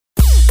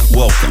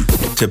Welcome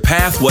to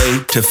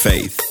Pathway to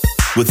Faith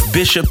with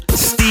Bishop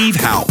Steve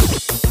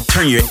Houpe.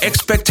 Turn your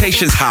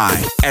expectations high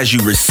as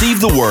you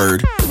receive the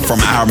word from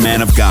our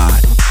man of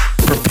God.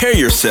 Prepare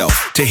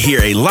yourself to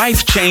hear a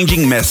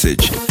life-changing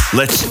message.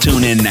 Let's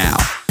tune in now.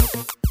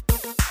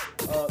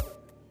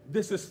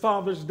 This is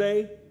Father's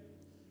Day,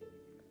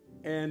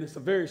 and it's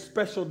a very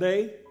special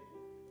day.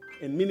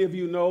 And many of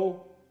you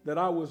know that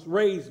I was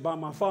raised by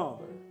my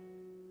father,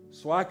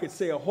 so I could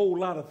say a whole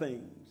lot of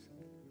things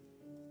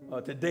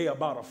today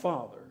about a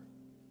father.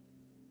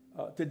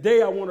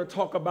 Today I want to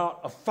talk about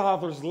a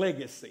father's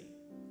legacy.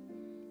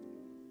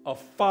 A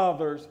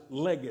father's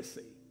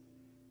legacy.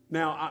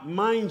 Now,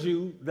 mind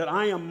you that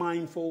I am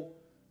mindful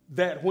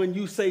that when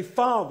you say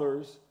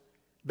fathers,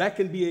 that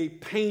can be a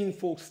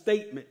painful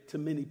statement to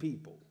many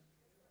people.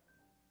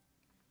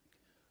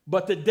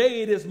 But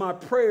today it is my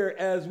prayer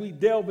as we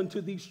delve into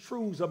these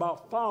truths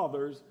about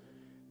fathers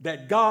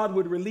that God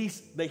would release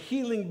the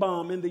healing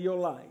balm into your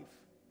life,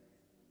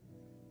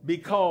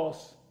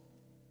 because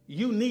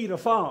you need a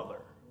father.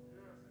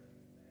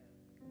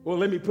 Well,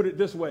 let me put it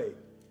this way.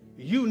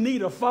 You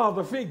need a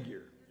father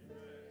figure.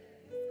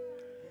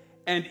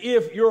 And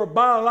if your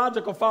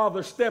biological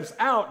father steps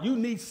out, you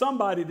need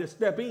somebody to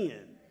step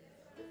in,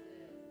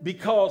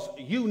 because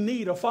you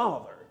need a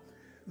father.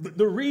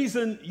 The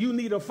reason you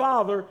need a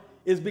father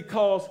is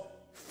because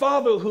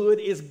fatherhood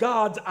is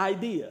God's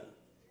idea.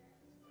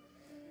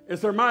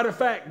 As a matter of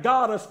fact,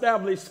 God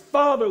established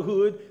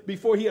fatherhood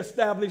before he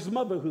established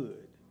motherhood.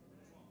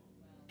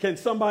 Can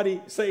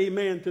somebody say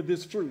amen to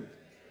this truth?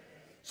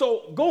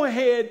 So go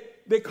ahead.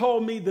 They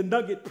call me the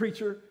nugget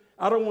preacher.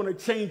 I don't want to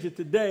change it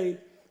today.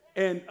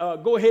 And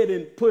go ahead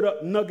and put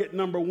up nugget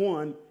number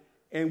 1,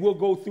 and we'll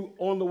go through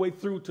on the way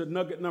through to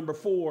nugget number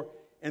 4,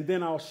 and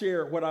then I'll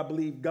share what I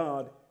believe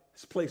God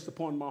has placed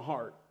upon my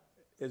heart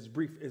as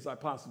brief as I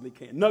possibly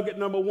can. Nugget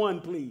number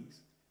 1,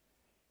 please.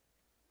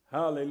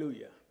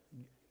 Hallelujah.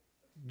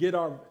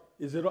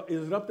 Is it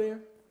up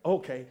there?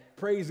 Okay.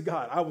 Praise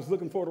God. I was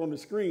looking for it on the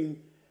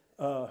screen.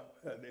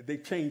 They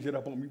changed it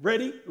up on me.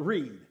 Ready?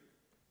 Read.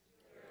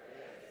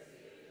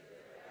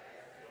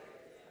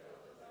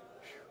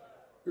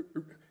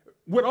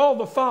 Would all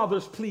the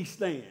fathers please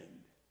stand?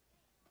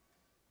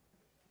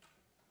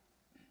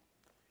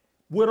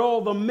 Would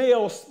all the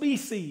male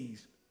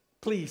species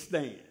please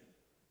stand?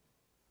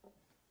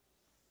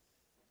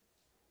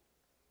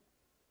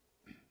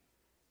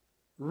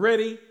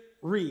 Ready?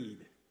 Read.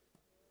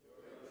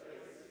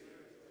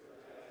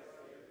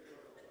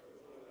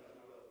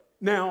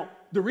 Now,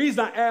 the reason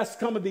I asked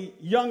some of the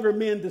younger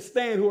men to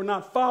stand who are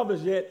not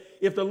fathers yet,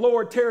 if the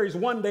Lord tarries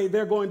one day,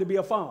 they're going to be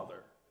a father.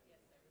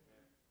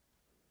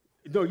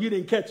 No, you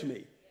didn't catch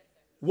me.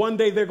 One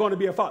day they're going to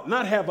be a father,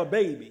 not have a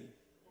baby.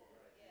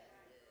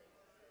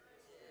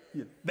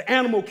 The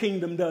animal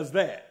kingdom does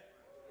that.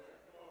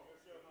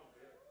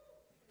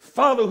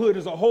 Fatherhood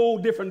is a whole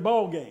different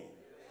ballgame.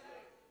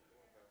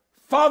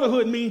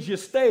 Fatherhood means you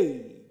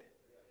stayed.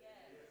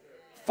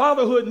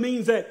 Fatherhood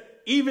means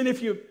that even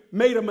if you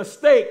made a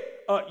mistake,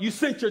 you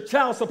sent your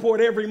child support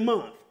every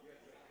month,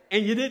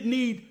 and you didn't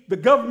need the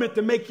government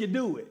to make you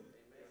do it.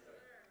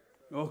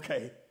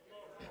 Okay.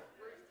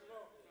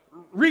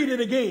 Read it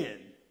again.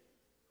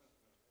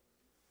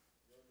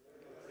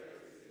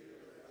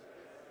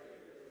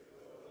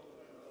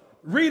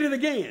 Read it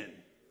again.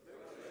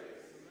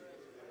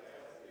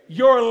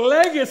 Your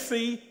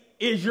legacy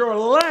is your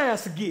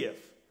last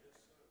gift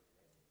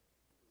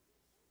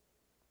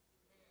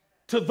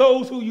to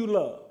those who you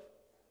love.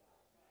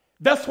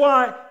 That's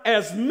why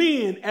as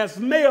men, as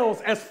males,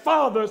 as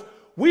fathers,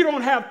 we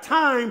don't have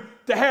time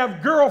to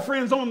have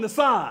girlfriends on the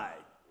side,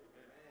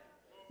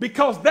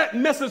 because that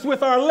messes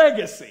with our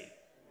legacy.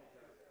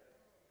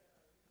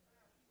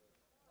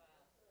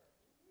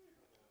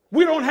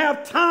 We don't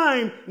have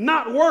time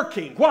not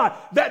working. Why?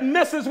 That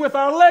messes with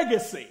our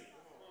legacy.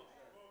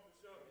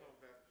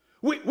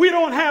 We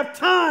don't have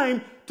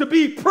time to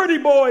be pretty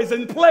boys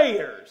and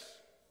players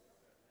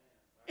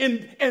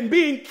and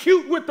being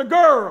cute with the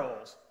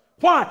girls.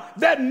 Why?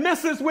 That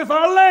messes with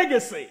our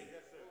legacy.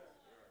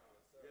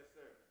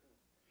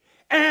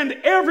 And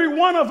every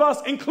one of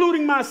us,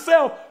 including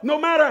myself, no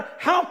matter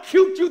how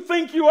cute you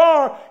think you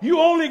are, you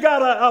only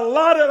got a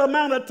allotted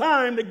amount of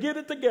time to get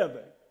it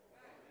together.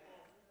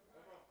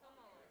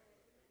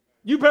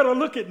 You better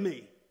look at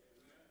me.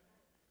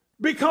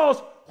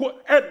 Because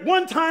at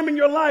one time in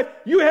your life,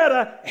 you had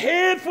a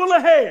head full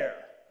of hair.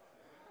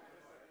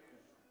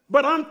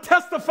 But I'm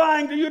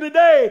testifying to you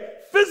today,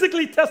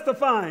 physically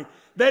testifying,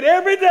 that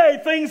every day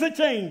things are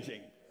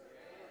changing.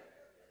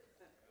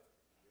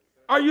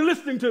 Are you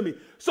listening to me?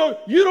 So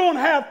you don't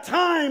have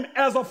time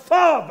as a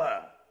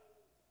father.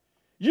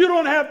 You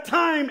don't have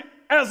time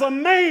as a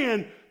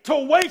man to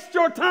waste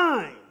your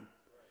time,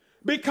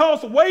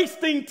 because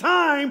wasting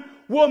time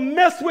will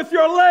mess with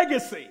your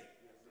legacy.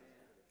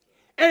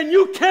 And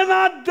you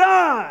cannot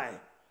die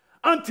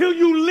until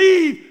you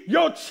leave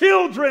your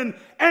children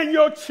and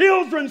your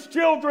children's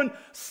children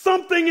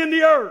something in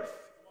the earth.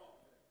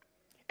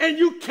 And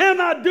you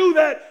cannot do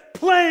that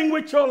playing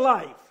with your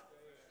life.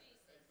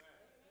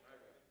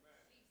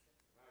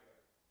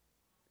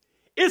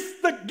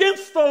 It's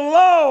against the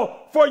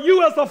law for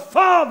you as a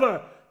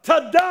father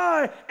to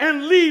die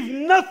and leave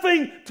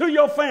nothing to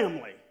your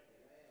family.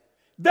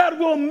 That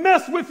will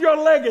mess with your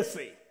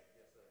legacy.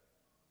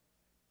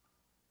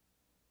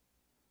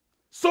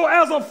 So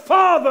as a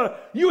father,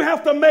 you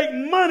have to make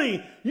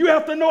money. You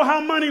have to know how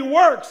money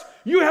works.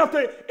 You have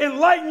to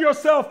enlighten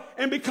yourself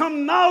and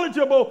become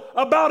knowledgeable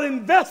about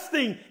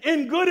investing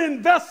in good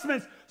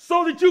investments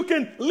so that you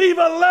can leave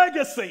a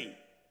legacy.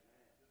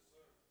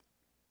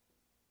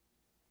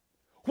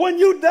 When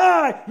you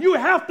die, you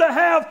have to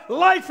have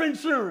life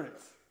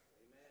insurance.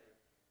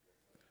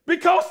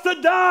 Because to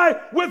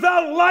die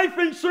without life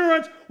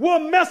insurance will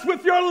mess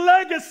with your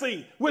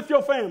legacy, with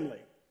your family.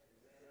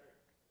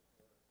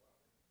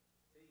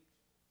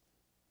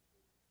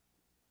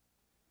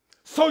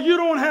 So you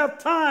don't have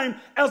time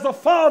as a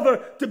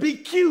father to be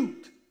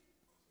cute.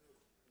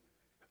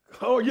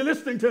 Oh, you're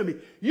listening to me.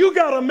 You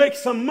got to make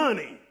some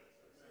money.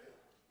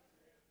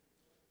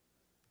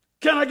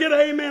 Can I get an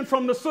amen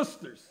from the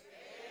sisters?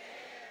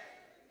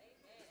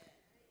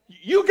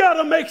 You got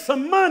to make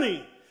some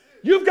money.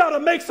 You've got to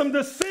make some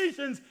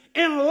decisions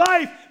in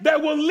life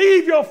that will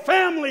leave your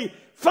family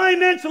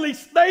financially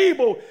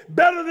stable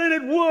better than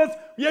it was,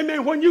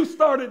 amen, when you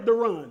started the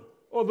run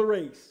or the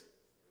race.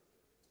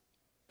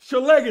 It's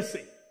your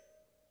legacy.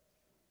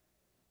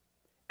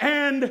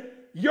 And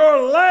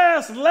your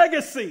last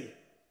legacy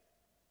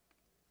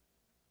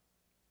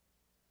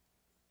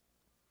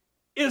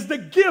is the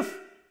gift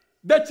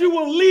that you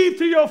will leave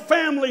to your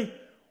family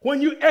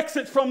when you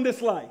exit from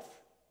this life.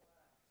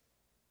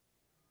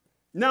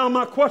 Now,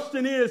 my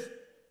question is,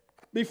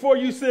 before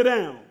you sit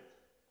down,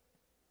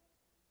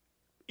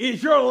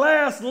 is your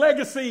last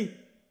legacy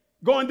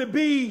going to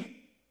be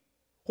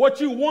what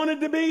you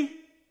wanted to be?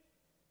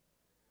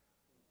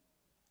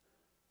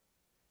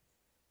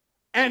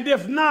 And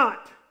if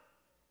not,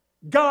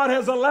 God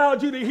has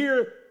allowed you to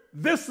hear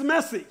this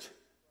message.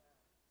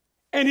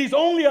 And he's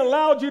only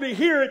allowed you to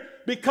hear it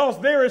because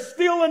there is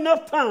still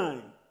enough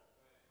time.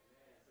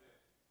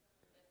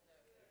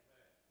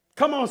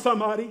 Come on,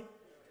 somebody.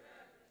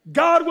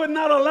 God would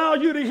not allow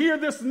you to hear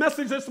this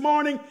message this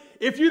morning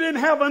if you didn't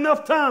have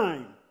enough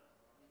time.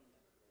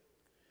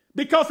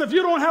 Because if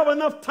you don't have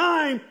enough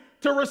time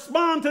to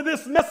respond to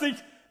this message,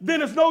 then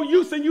there's no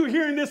use in you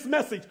hearing this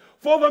message.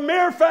 For the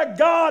mere fact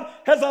God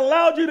has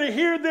allowed you to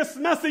hear this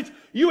message,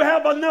 you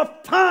have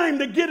enough time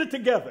to get it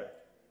together.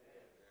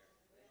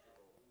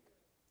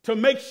 To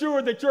make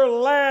sure that your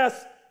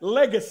last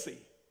legacy,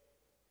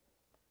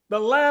 the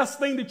last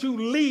thing that you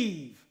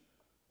leave,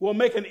 will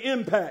make an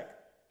impact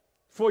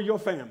for your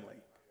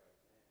family,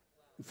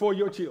 for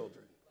your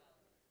children.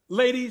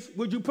 Ladies,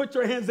 would you put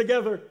your hands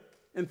together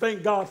and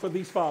thank God for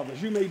these fathers?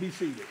 You may be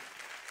seated.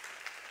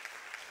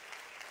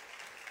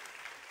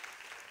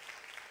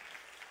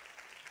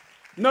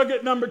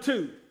 Nugget number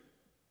 2.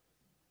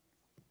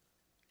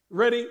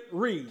 Ready?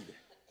 Read.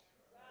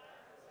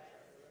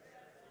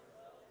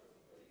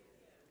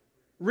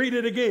 Read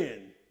it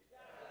again.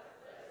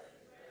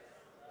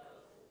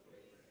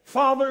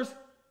 Fathers,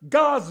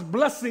 God's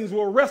blessings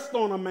will rest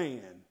on a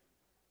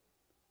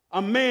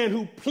man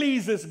who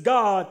pleases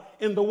God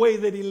in the way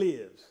that he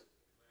lives.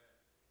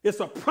 It's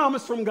a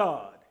promise from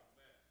God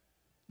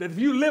that if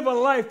you live a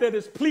life that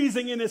is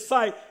pleasing in his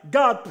sight,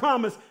 God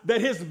promised that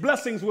his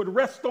blessings would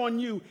rest on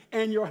you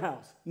and your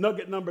house.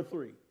 Nugget number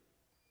 3.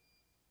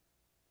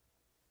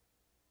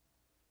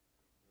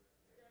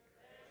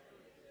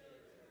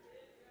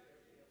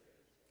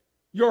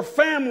 Your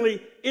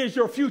family is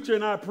your future,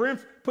 and I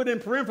put in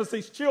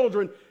parentheses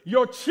children.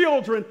 Your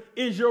children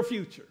is your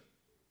future.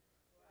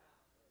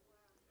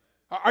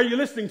 Are you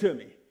listening to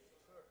me?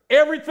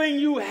 Everything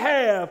you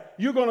have,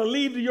 you're going to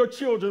leave to your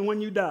children when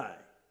you die.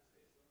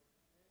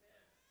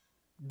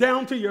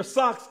 Down to your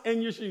socks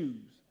and your shoes.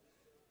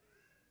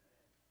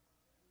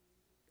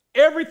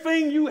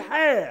 Everything you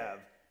have,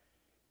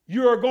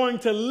 you are going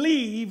to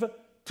leave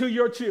to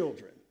your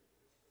children.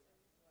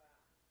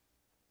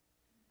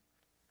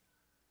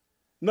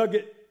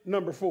 Nugget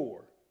number 4.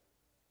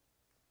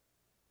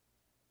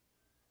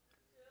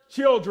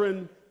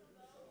 Children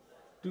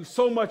do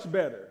so much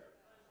better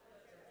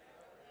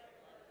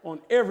on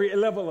every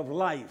level of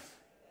life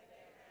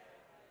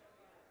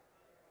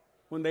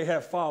when they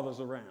have fathers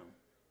around.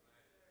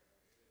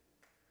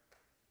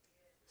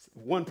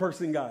 One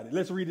person got it.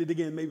 Let's read it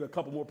again. Maybe a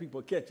couple more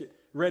people catch it.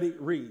 Ready?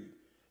 Read.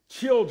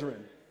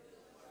 Children,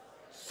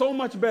 so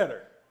much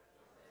better.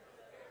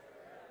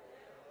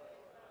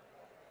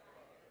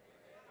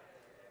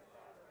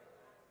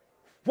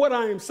 What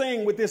I am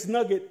saying with this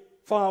nugget,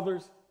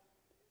 fathers,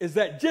 is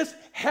that just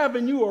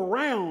having you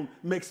around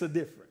makes a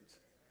difference.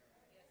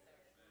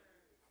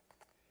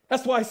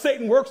 That's why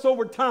Satan works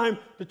overtime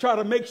to try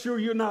to make sure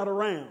you're not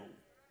around.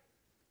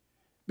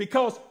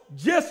 Because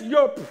just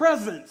your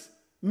presence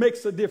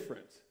makes a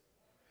difference.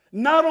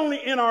 Not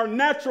only in our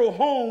natural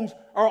homes,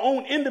 our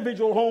own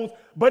individual homes,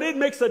 but it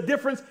makes a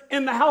difference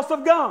in the house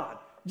of God.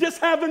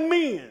 Just having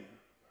men.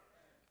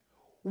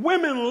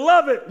 Women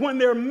love it when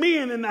there are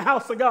men in the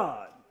house of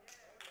God.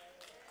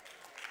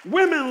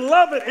 Women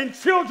love it and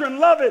children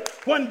love it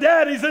when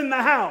daddy's in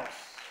the house.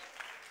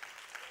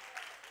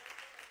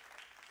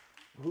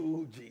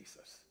 Ooh,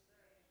 Jesus.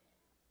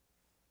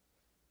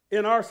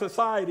 In our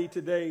society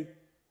today,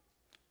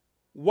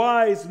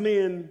 wise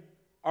men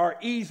are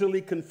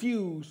easily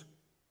confused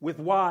with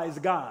wise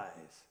guys.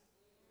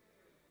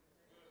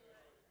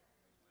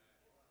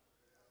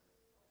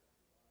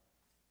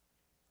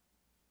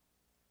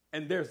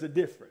 And there's a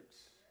difference.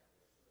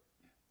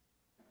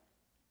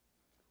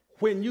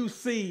 When you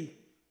see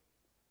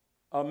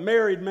a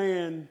married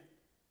man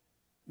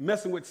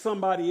messing with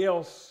somebody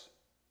else,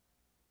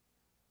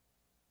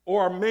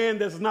 or a man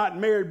that's not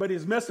married but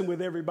is messing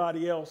with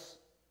everybody else,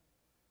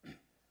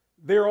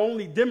 they're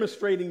only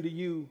demonstrating to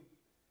you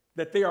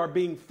that they are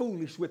being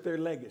foolish with their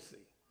legacy.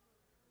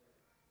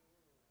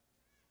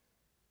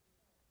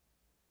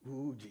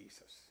 Ooh,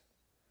 Jesus.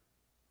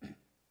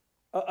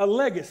 A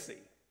legacy.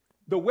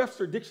 The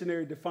Webster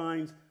Dictionary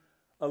defines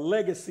a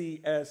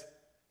legacy as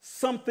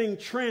something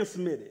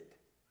transmitted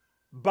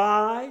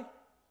by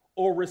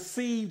or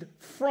received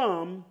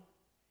from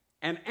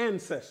an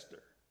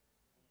ancestor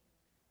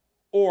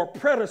or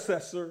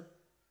predecessor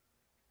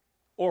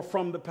or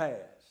from the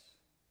past.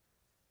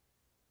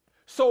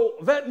 So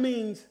that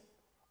means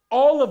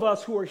all of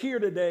us who are here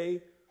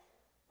today,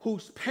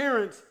 whose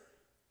parents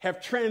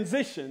have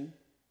transitioned,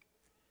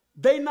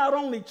 they not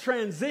only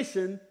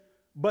transitioned,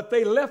 but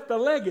they left a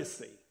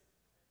legacy.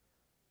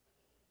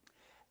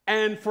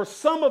 And for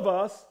some of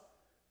us,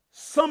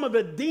 some of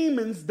the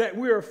demons that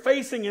we are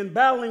facing and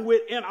battling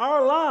with in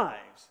our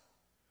lives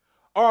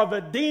are the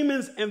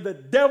demons and the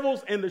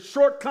devils and the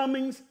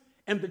shortcomings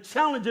and the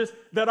challenges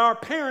that our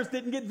parents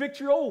didn't get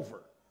victory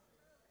over.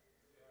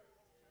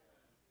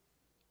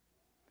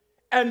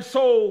 And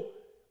so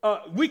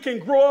we can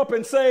grow up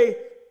and say,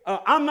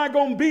 I'm not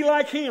going to be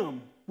like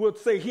him. We'll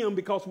say him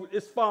because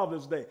it's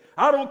Father's Day.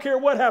 I don't care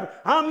what happened.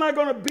 I'm not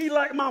going to be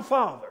like my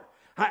father.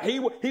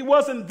 He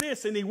wasn't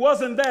this and he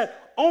wasn't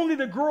that. Only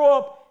to grow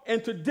up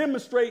and to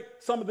demonstrate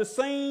some of the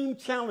same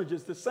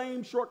challenges, the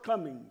same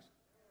shortcomings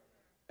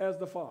as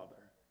the father.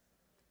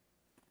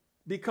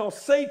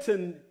 Because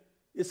Satan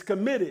is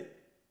committed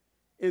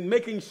in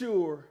making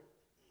sure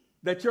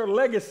that your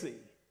legacy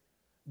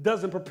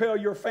doesn't propel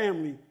your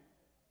family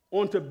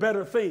onto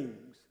better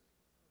things,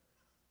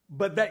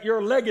 but that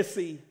your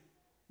legacy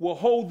will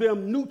hold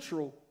them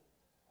neutral,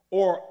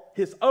 or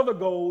his other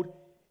goal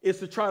is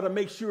to try to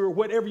make sure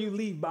whatever you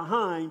leave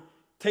behind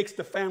takes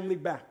the family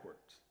backwards.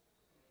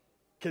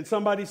 Can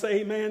somebody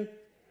say amen?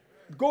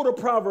 Go to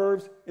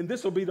Proverbs, and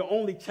this will be the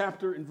only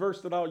chapter and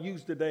verse that I'll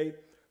use today.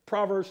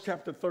 Proverbs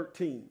chapter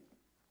 13.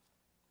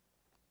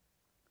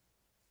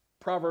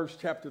 Proverbs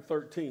chapter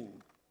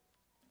 13.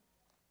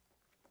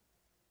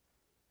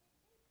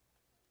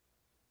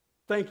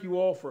 Thank you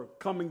all for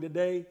coming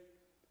today.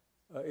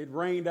 It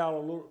rained out a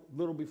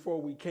little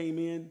before we came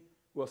in.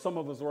 Well, some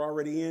of us were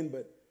already in,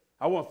 but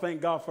I want to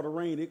thank God for the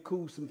rain. It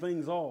cooled some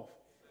things off.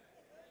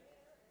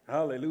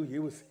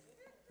 Hallelujah.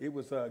 It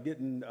was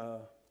getting,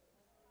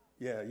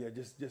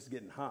 just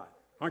getting hot.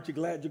 Aren't you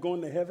glad you're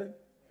going to heaven?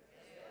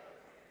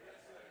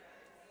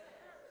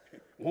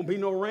 Won't be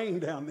no rain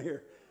down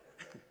there.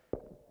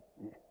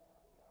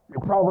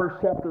 Proverbs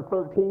chapter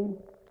 13.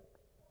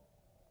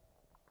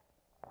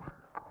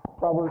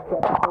 Proverbs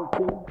chapter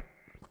 13.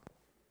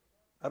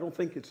 I don't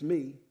think it's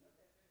me.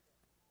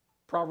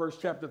 Proverbs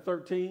chapter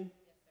 13.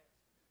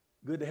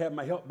 Good to have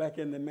my help back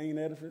in the main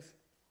edifice.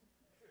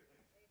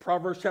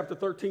 Proverbs chapter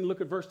 13,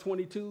 look at verse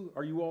 22.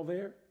 Are you all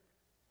there?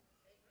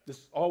 This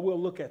is all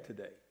we'll look at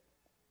today.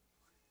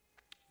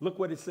 Look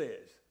what it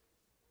says.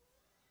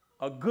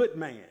 A good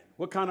man.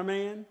 What kind of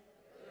man?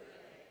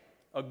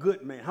 A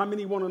good man. How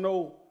many want to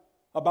know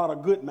about a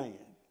good man?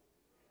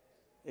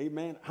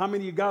 Amen. How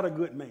many of you got a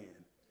good man?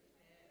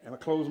 And I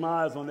close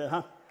my eyes on that,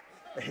 huh?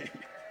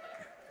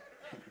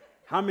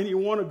 How many of you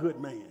want a good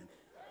man?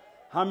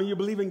 How many of you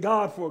believe in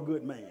God for a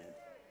good man?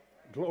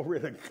 Glory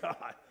to God.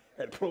 I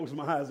had to close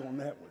my eyes on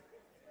that one.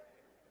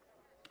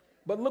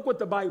 But look what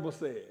the Bible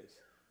says.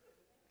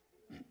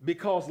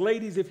 Because,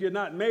 ladies, if you're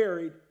not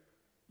married,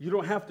 you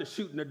don't have to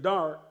shoot in the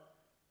dark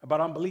about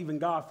I'm believing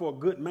God for a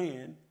good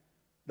man.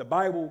 The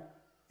Bible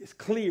is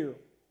clear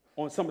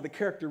on some of the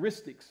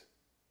characteristics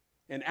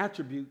and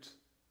attributes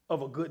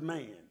of a good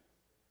man.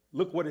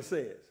 Look what it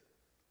says.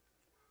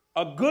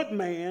 A good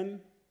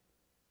man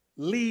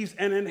leaves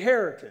an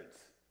inheritance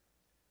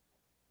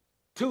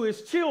to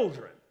his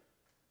children.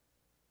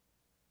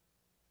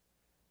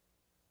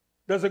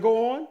 Does it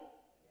go on?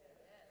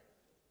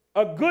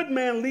 A good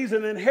man leaves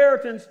an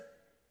inheritance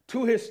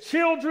to his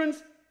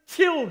children's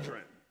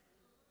children.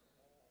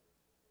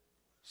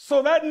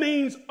 So that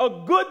means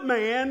a good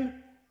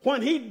man,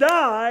 when he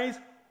dies,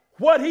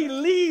 what he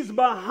leaves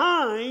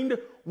behind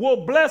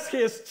will bless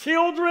his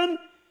children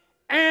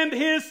and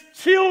his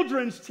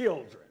children's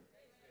children.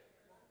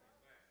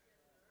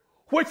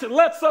 Which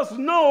lets us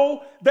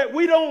know that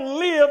we don't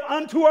live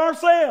unto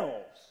ourselves.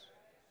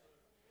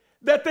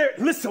 That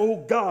listen,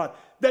 oh God,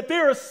 that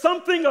there is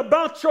something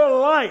about your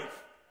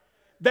life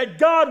that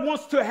God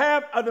wants to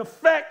have an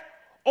effect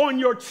on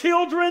your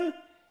children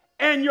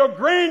and your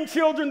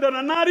grandchildren that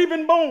are not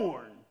even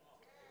born.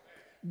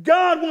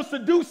 God wants to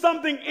do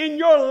something in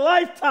your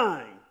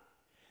lifetime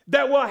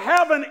that will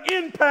have an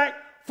impact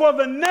for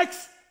the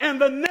next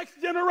and the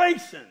next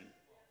generation.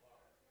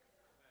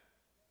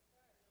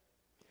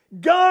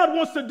 God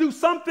wants to do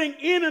something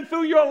in and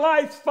through your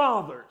lives,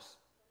 fathers,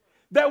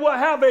 that will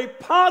have a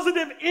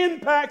positive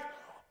impact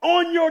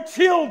on your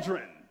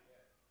children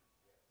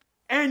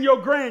and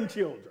your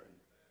grandchildren.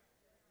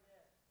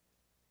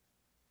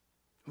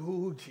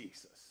 Ooh,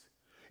 Jesus.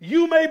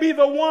 You may be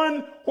the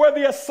one where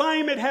the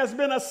assignment has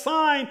been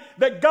assigned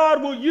that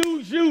God will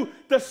use you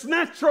to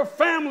snatch your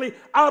family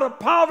out of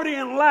poverty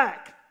and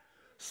lack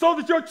so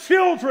that your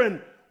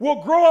children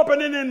will grow up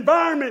in an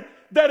environment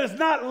that is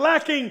not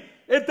lacking,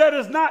 that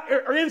is not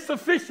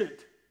insufficient,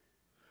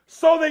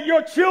 so that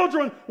your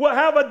children will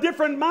have a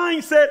different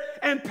mindset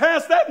and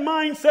pass that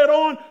mindset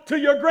on to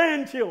your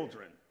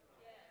grandchildren.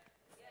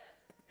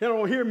 You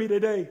don't hear me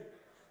today.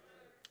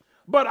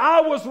 But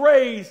I was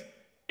raised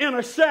in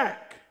a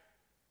shack.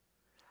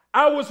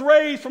 I was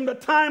raised from the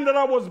time that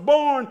I was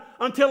born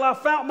until I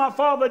found my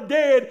father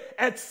dead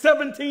at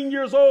 17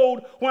 years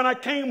old when I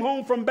came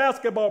home from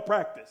basketball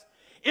practice.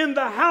 In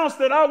the house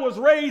that I was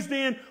raised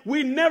in,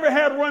 we never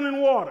had running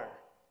water.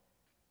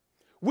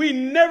 We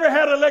never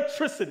had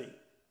electricity.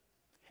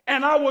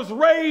 And I was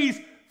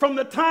raised from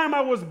the time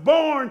I was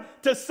born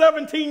to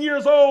 17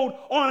 years old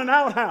on an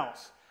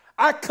outhouse.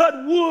 I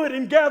cut wood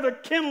and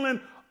gathered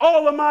kindling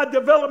all of my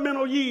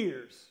developmental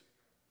years.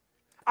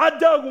 I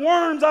dug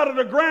worms out of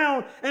the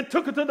ground and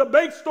took it to the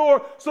bake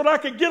store so that I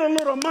could get a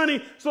little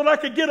money, so that I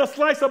could get a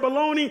slice of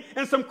bologna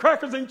and some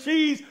crackers and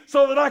cheese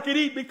so that I could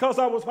eat because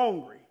I was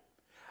hungry.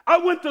 I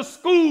went to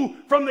school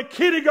from the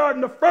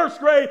kindergarten, the first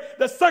grade,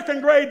 the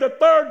second grade, the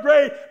third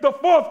grade, the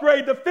fourth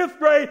grade, the fifth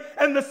grade,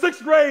 and the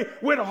sixth grade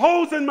with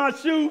holes in my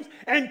shoes,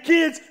 and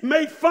kids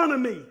made fun of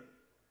me.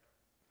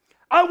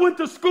 I went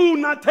to school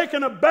not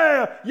taking a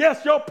bath.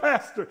 Yes, your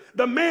pastor,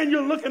 the man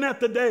you're looking at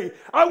today.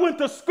 I went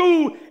to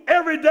school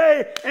every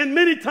day, and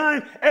many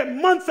times, at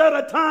months at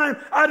a time,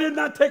 I did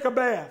not take a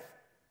bath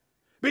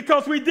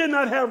because we did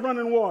not have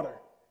running water.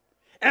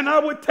 And I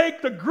would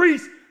take the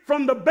grease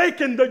from the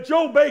bacon, the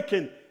Joe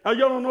bacon. Now,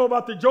 y'all don't know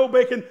about the Joe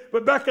bacon,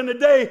 but back in the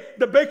day,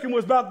 the bacon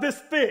was about this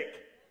thick.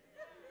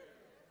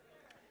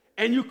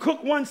 And you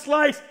cook one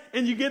slice,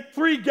 and you get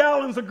 3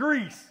 gallons of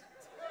grease.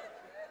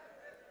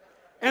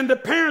 And the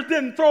parents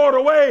didn't throw it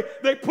away.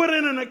 They put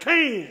it in a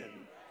can.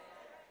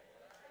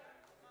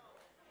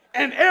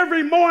 And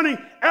every morning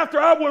after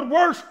I would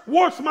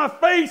wash my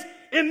face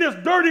in this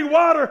dirty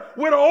water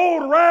with an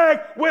old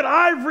rag with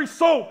ivory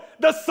soap,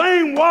 the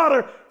same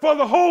water for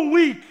the whole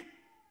week,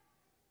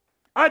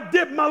 I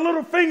dipped my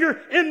little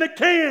finger in the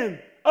can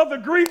of the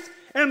grease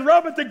and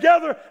rub it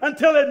together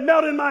until it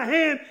melted in my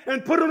hand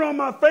and put it on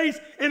my face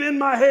and in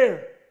my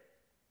hair.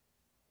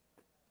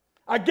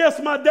 I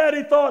guess my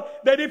daddy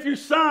thought that if you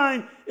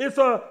shine, it's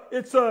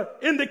a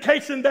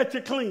indication that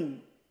you're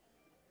clean.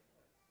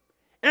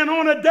 And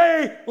on a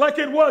day like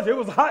it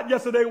was hot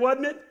yesterday,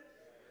 wasn't it?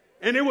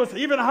 And it was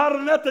even hotter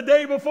than that the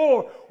day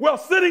before. Well,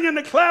 sitting in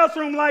the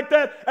classroom like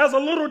that as a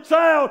little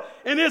child,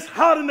 and it's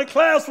hot in the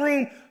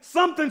classroom,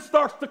 something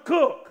starts to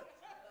cook.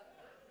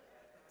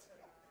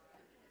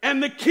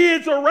 And the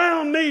kids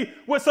around me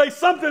would say,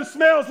 something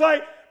smells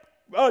like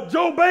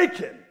Joe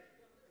bacon.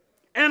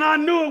 And I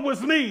knew it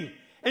was me.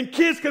 And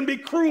kids can be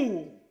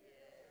cruel.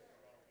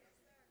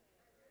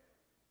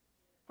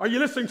 Are you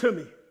listening to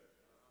me?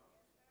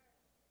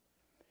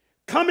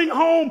 Coming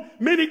home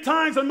many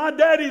times, and my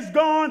daddy's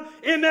gone,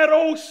 in that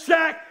old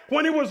shack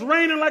when it was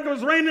raining like it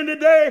was raining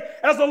today.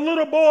 As a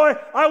little boy,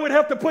 I would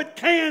have to put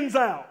cans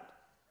out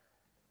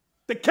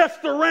to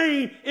catch the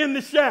rain in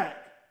the shack.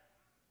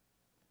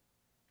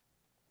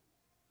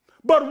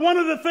 But one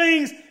of the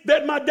things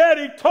that my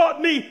daddy taught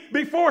me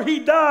before he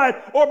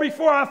died or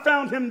before I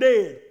found him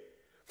dead,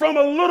 from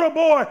a little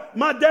boy,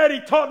 my daddy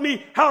taught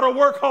me how to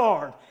work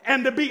hard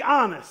and to be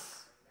honest.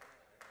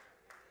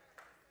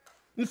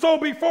 And so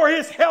before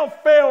his health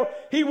failed,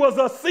 he was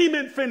a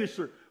cement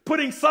finisher,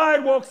 putting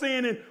sidewalks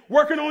in and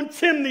working on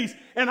chimneys.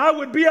 And I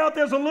would be out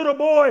there as a little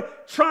boy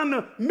trying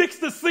to mix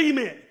the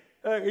cement.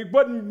 He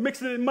wasn't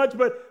mixing it much,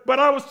 but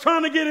I was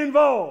trying to get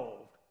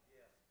involved.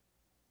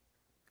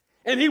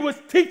 And he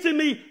was teaching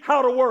me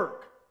how to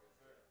work.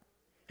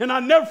 And I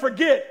never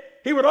forget,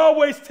 he would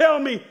always tell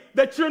me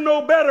that you're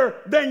no better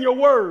than your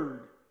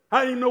word. I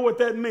didn't even know what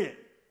that meant.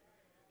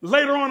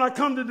 Later on, I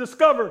come to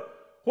discover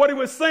what he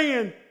was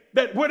saying,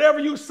 that whatever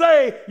you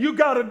say, you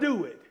got to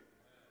do it.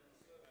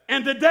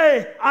 And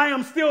today, I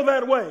am still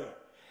that way.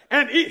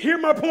 And hear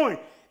my point.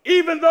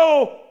 Even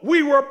though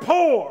we were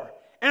poor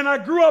and I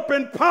grew up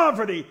in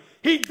poverty,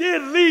 he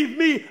did leave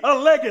me a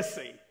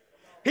legacy.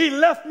 He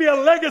left me a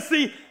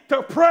legacy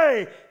to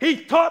pray.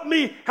 He taught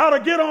me how to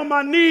get on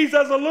my knees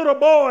as a little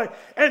boy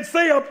and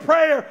say a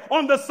prayer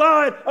on the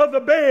side of the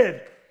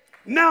bed.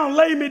 Now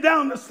lay me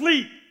down to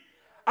sleep.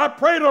 I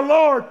pray the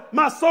Lord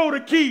my soul to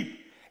keep.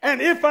 And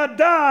if I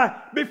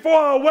die before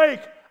I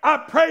wake, I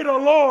pray the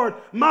Lord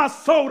my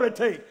soul to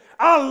take.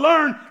 I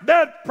learned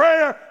that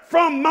prayer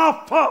from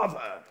my Father.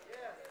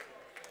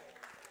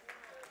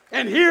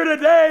 And here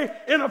today,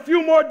 in a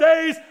few more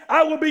days,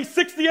 I will be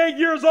 68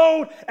 years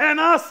old, and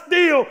I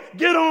still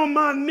get on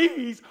my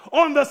knees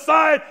on the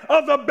side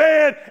of the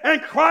bed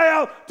and cry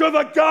out to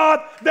the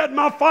God that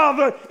my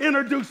father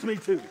introduced me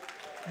to.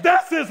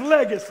 That's his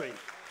legacy.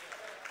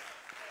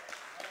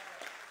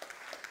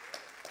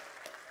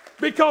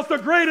 Because the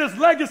greatest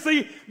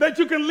legacy that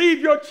you can leave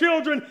your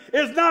children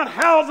is not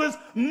houses,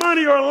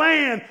 money, or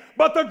land.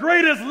 But the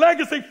greatest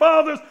legacy,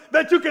 fathers,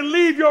 that you can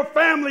leave your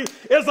family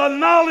is a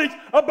knowledge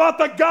about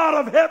the God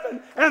of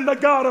heaven and the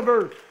God of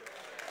earth.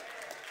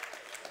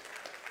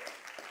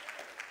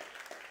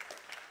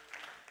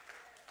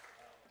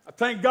 I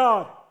thank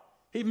God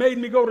he made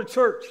me go to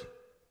church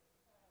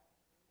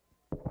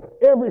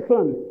every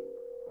Sunday.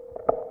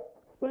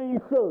 Same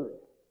shirt.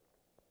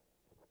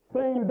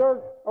 Same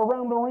dirt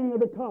around the ring of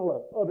the collar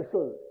of the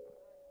shirt.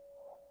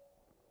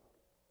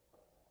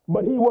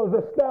 But he was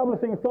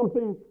establishing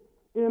something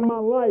in my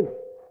life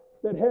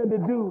that had to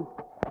do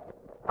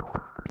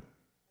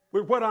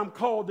with what I'm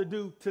called to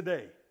do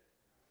today.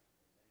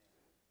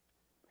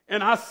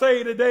 And I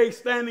say today,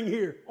 standing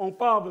here on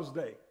Father's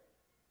Day,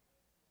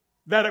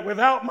 that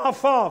without my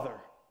father,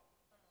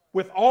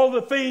 with all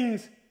the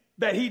things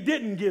that he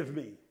didn't give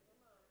me,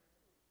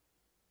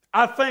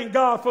 I thank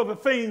God for the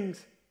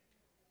things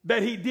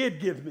that he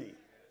did give me.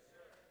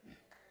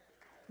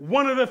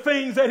 One of the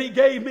things that he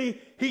gave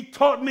me, he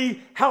taught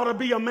me how to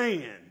be a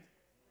man,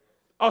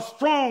 a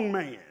strong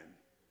man,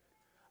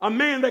 a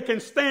man that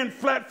can stand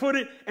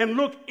flat-footed and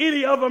look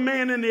any other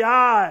man in the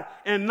eye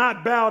and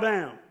not bow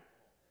down.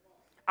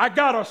 I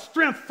got a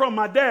strength from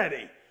my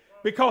daddy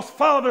because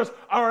fathers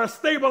are a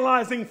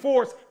stabilizing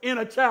force in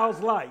a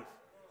child's life.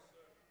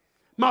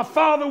 My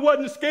father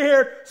wasn't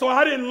scared, so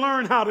I didn't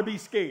learn how to be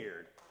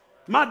scared.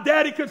 My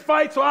daddy could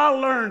fight, so I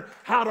learned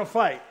how to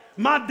fight.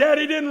 My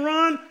daddy didn't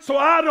run, so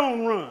I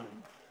don't run.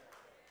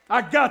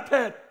 I got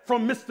that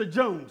from Mr.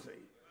 Jonesy,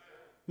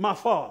 my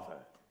father.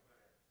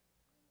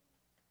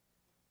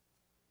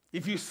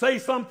 If you say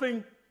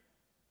something,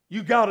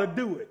 you got to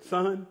do it,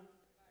 son,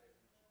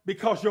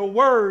 because your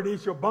word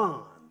is your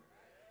bond,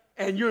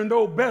 and you're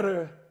no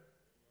better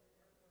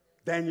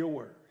than your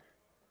word.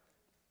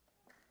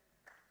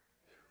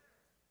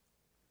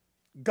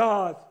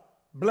 God's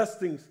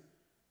blessings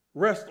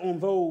rest on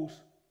those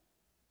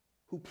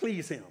who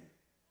please him.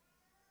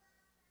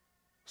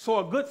 So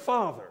a good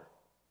father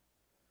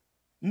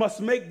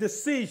must make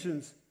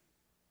decisions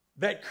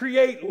that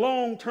create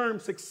long-term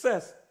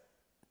success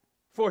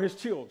for his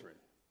children.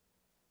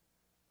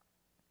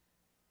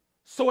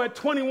 So at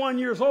 21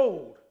 years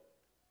old,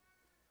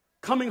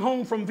 coming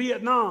home from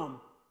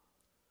Vietnam,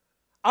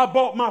 I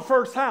bought my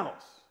first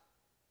house.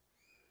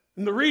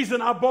 And the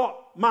reason I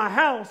bought my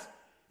house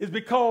is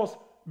because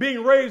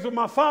being raised with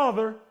my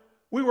father,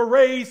 we were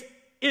raised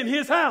in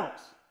his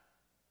house.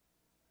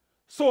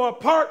 So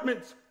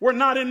apartments were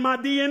not in my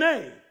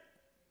DNA.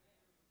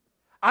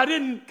 I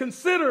didn't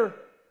consider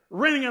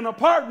renting an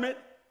apartment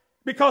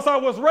because I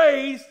was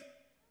raised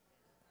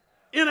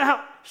in a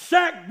house.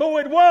 Shack though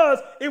it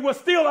was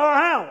still our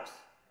house.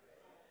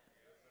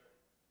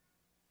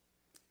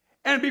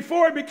 And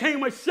before it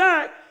became a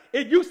shack,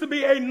 it used to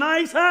be a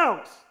nice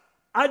house.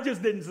 I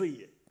just didn't see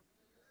it.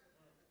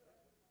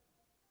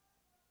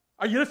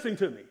 Are you listening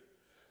to me?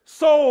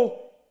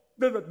 So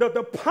the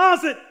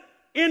deposit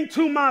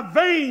into my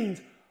veins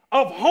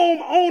of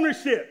home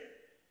ownership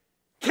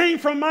came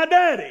from my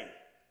daddy.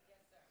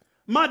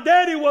 My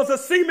daddy was a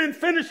cement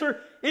finisher,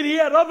 and he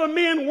had other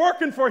men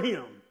working for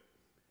him.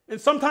 And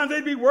sometimes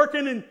they'd be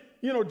working and,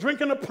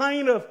 drinking a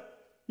pint of,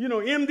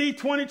 MD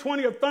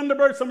 2020 or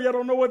Thunderbird. Some of y'all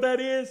don't know what that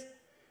is.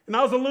 And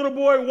I was a little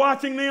boy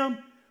watching them.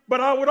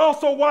 But I would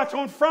also watch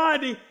on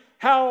Friday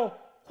how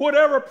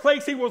whatever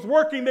place he was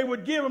working, they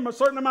would give him a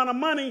certain amount of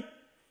money,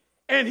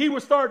 and he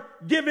would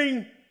start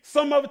giving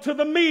some of it to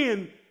the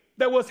men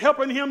that was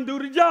helping him do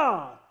the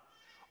job.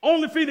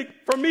 Only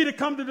for me to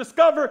come to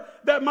discover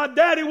that my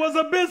daddy was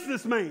a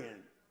businessman.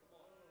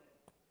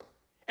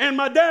 And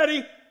my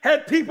daddy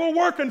had people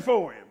working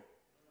for him.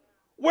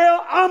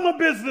 Well, I'm a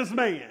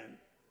businessman.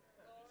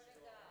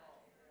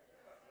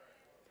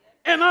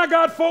 And I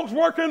got folks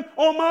working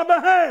on my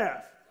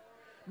behalf.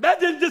 That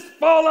didn't just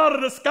fall out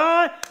of the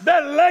sky.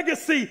 That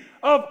legacy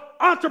of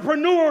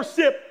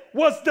entrepreneurship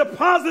was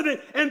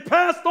deposited and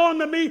passed on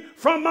to me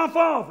from my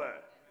father.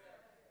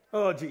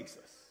 Oh, Jesus.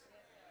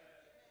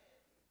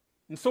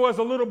 And so as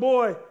a little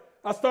boy,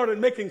 I started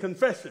making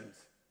confessions.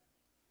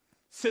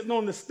 Sitting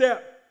on the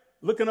step,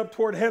 looking up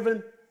toward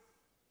heaven,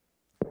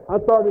 I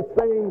started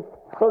saying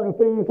certain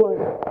things like,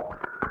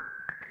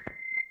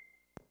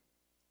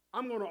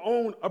 I'm going to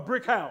own a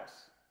brick house.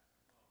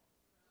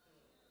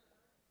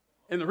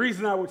 And the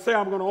reason I would say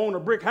I'm going to own a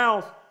brick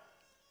house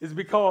is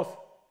because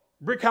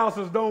brick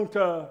houses don't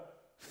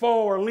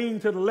fall or lean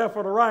to the left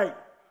or the right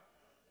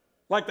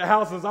like the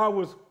houses I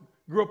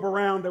grew up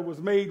around that was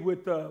made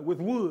with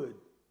wood.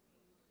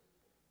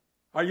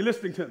 Are you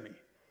listening to me?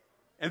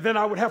 And then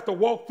I would have to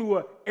walk through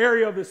an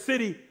area of the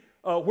city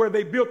where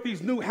they built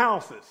these new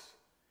houses.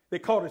 They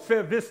called it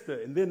Fair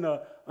Vista, and then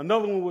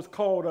another one was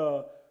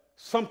called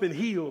something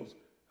Hills.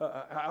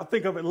 I'll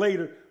think of it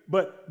later,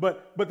 but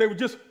they were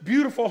just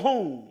beautiful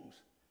homes.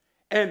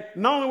 And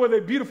not only were they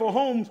beautiful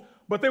homes,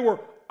 but they were,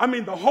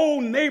 the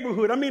whole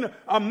neighborhood,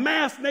 a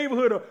mass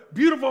neighborhood of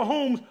beautiful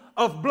homes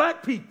of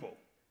black people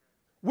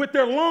with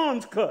their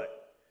lawns cut.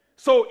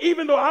 So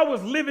even though I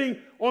was living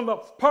on the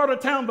part of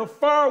town, the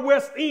far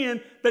west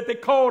end, that they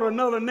called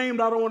another name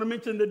that I don't want to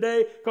mention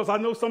today because I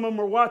know some of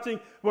them are watching,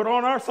 but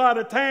on our side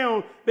of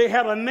town, they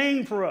had a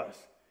name for us.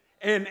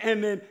 And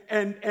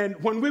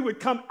when we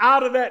would come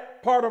out of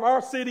that part of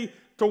our city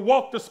to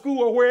walk to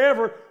school or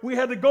wherever, we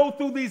had to go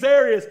through these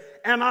areas.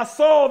 And I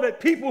saw that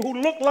people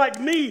who looked like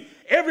me,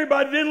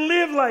 everybody didn't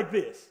live like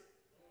this.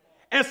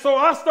 And so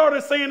I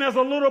started saying as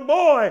a little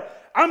boy,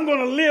 I'm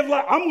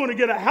going to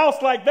get a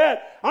house like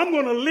that. I'm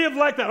going to live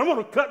like that. I'm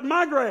going to cut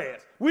my grass.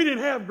 We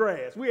didn't have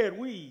grass. We had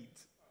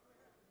weeds.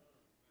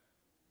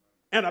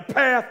 And a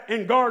path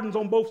and gardens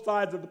on both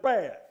sides of the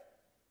path.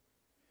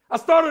 I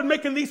started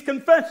making these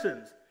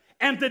confessions.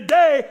 And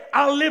today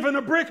I live in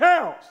a brick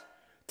house.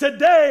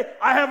 Today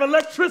I have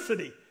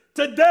electricity.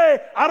 Today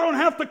I don't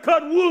have to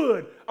cut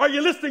wood. Are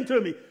you listening to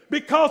me?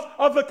 Because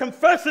of the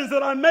confessions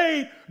that I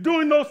made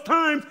during those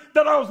times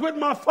that I was with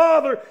my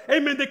father,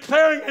 amen,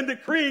 declaring and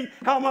decreeing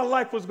how my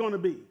life was going to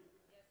be.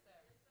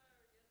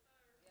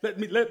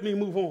 Let me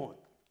move on.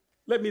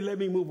 Let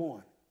me move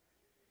on.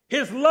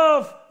 His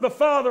love, the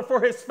Father,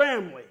 for his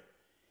family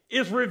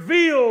is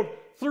revealed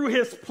through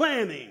his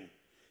planning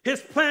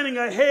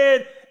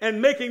ahead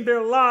and making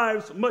their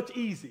lives much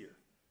easier.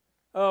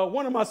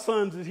 One of my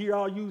sons is here.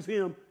 I'll use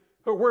him.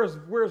 Where's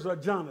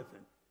Jonathan?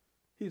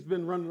 He's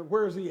been running.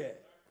 Where is he at?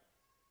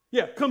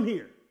 Yeah, come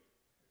here.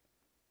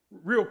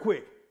 Real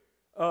quick.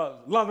 A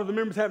lot of the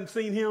members haven't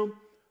seen him.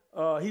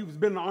 He's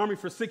been in the Army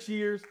for 6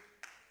 years.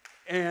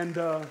 And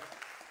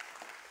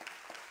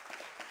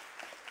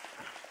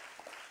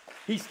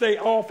he stayed,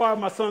 all five of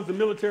my sons in the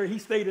military, he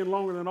stayed in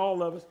longer than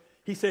all of us.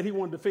 He said he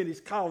wanted to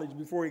finish college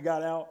before he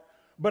got out.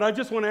 But I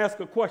just want to ask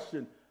a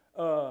question.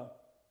 Growing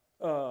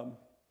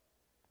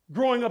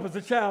up as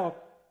a child,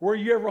 were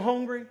you ever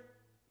hungry?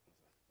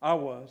 I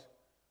was.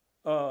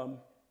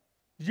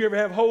 Did you ever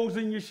have holes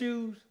in your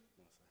shoes?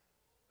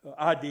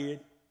 I did.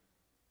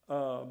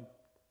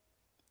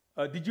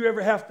 Did you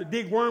ever have to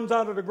dig worms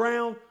out of the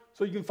ground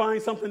so you can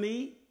find something to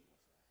eat?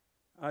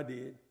 I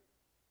did.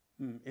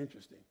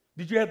 Interesting.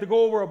 Did you have to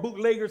go over a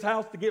bootlegger's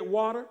house to get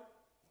water?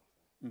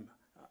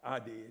 I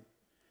did.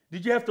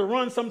 Did you have to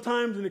run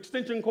sometimes an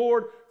extension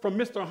cord from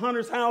Mr.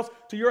 Hunter's house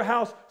to your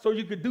house so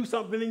you could do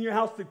something in your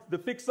house to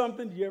fix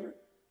something? Did you ever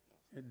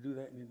had to do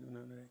that? Do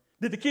none of that?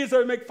 Did the kids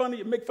ever make fun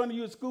of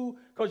you at school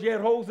because you had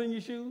holes in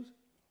your shoes?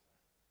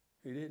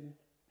 They didn't.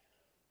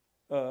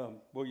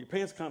 Well, your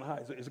pants kind of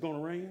high. Is it going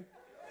to rain?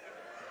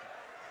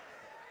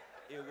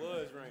 It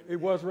was raining. It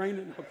was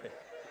raining? Okay.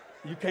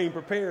 You came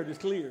prepared. It's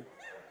clear.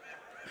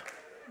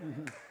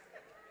 Mm-hmm.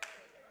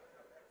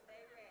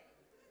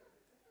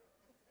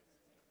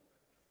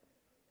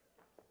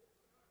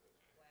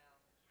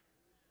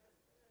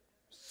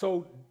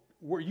 So,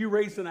 were you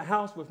raised in a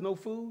house with no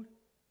food?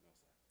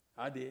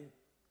 I did.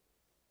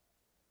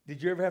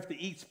 Did you ever have to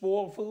eat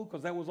spoiled food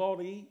because that was all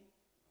to eat?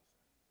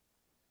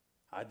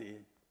 I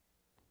did.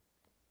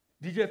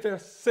 Did you have to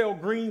sell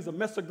greens, a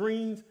mess of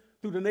greens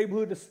through the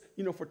neighborhood,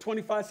 for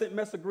 25-cent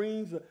mess of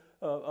greens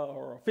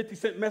or a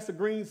 50-cent mess of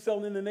greens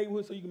selling in the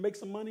neighborhood so you can make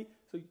some money?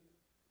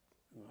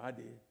 I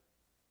did.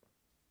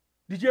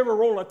 Did you ever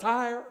roll a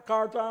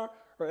car tire,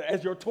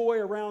 as your toy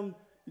around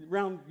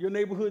your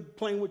neighborhood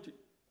playing with you?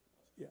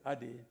 Yeah, I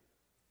did.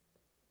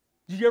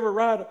 Did you ever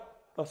ride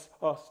a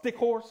stick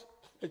horse?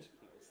 No, sir.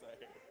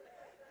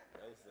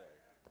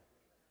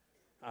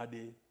 I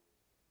did.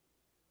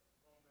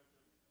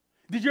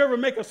 Did you ever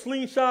make a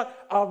slingshot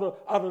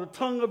out of the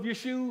tongue of your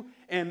shoe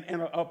and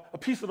a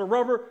piece of the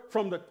rubber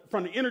from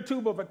the inner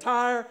tube of a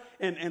tire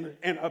and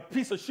a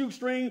piece of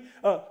shoestring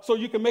so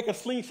you can make a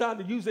slingshot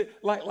to use it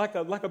like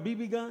a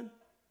BB gun?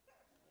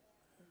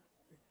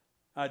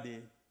 I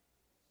did.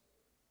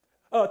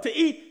 To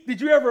eat,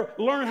 did you ever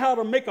learn how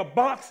to make a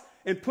box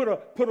and put a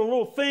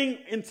little thing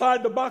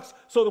inside the box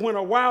so that when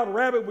a wild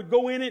rabbit would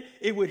go in it,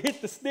 it would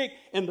hit the stick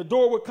and the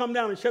door would come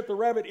down and shut the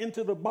rabbit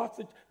into the box,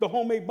 the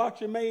homemade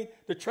box you made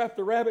to trap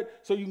the rabbit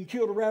so you can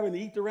kill the rabbit and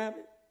eat the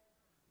rabbit?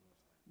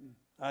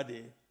 I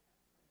did.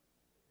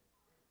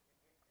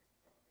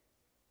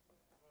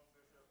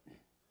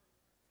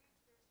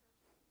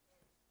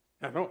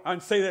 I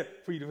didn't say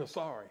that for you to feel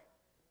sorry.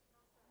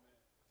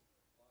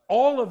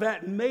 All of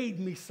that made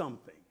me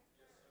something.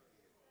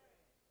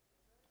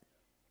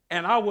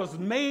 And I was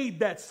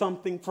made that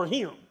something for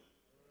him.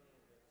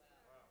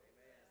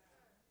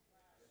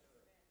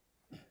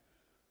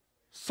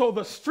 So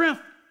the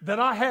strength that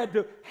I had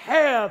to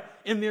have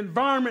in the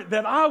environment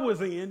that I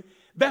was in,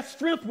 that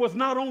strength was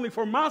not only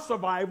for my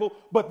survival,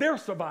 but their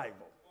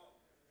survival.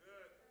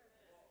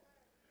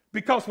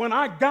 Because when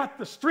I got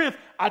the strength,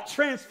 I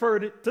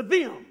transferred it to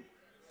them.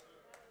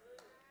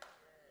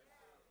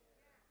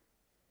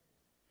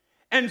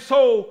 And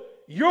so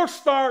your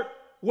start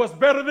was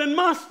better than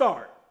my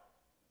start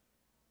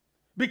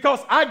because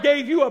I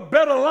gave you a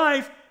better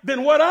life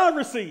than what I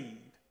received.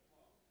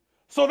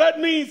 So that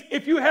means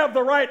if you have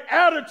the right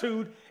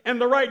attitude and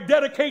the right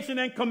dedication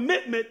and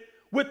commitment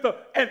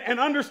and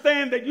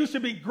understand that you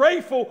should be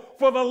grateful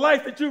for the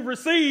life that you've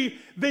received,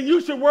 then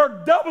you should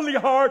work doubly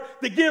hard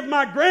to give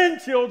my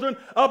grandchildren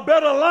a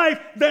better life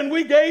than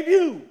we gave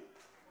you.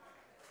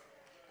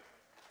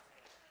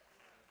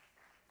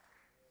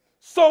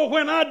 So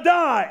when I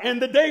die,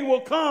 and the day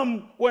will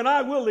come when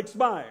I will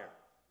expire.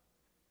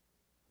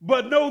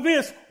 But know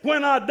this,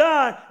 when I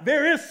die,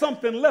 there is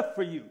something left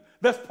for you.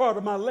 That's part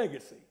of my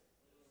legacy.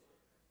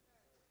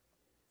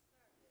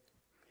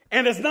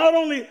 And it's not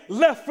only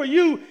left for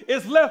you,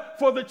 it's left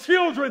for the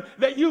children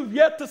that you've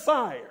yet to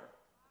sire.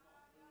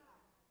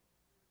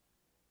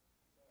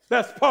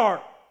 That's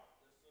part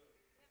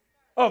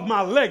of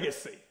my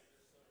legacy.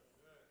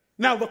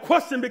 Now the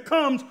question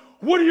becomes,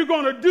 what are you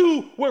going to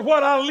do with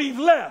what I leave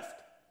left?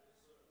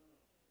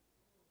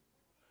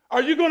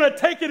 Are you going to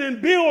take it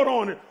and build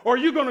on it? Or are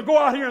you going to go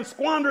out here and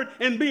squander it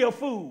and be a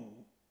fool?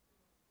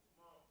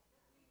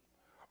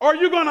 Are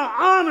you going to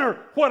honor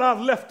what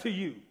I've left to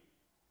you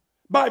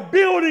by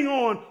building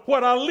on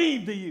what I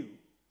leave to you?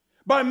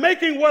 By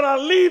making what I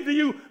leave to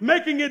you,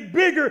 making it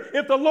bigger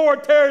if the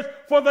Lord tarries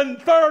for the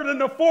third and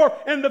the fourth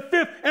and the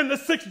fifth and the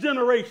sixth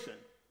generation?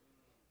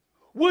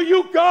 Will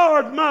you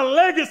guard my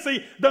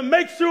legacy to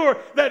make sure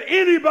that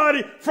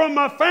anybody from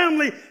my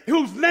family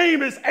whose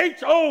name is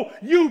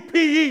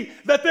Houpe,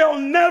 that they'll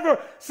never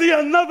see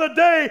another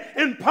day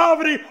in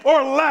poverty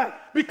or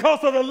lack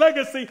because of the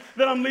legacy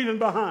that I'm leaving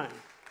behind?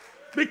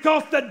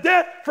 Because the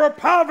debt for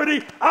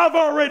poverty, I've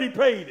already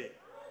paid it.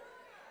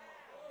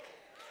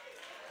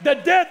 The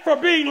debt for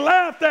being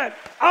laughed at,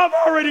 I've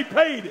already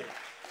paid it.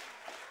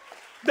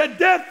 The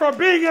debt for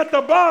being at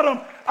the bottom,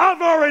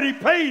 I've already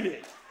paid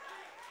it.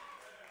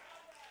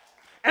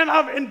 And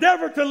I've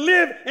endeavored to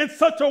live in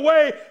such a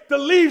way to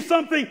leave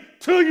something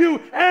to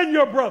you and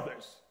your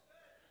brothers,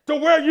 to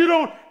where you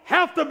don't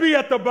have to be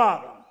at the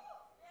bottom.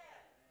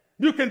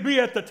 You can be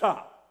at the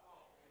top.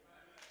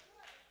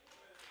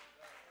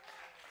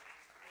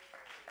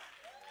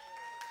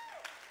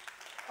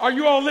 Are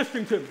you all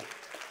listening to me?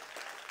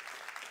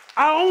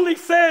 I only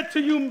said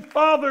to you,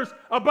 fathers,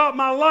 about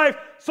my life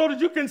so that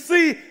you can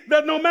see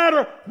that no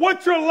matter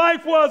what your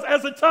life was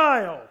as a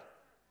child,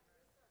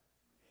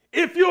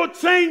 if you'll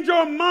change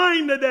your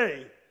mind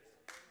today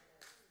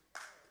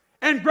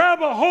and grab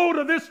a hold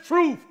of this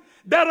truth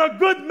that a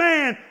good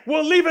man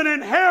will leave an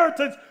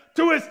inheritance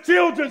to his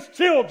children's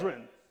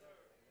children.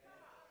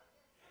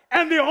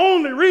 And the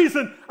only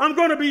reason I'm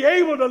going to be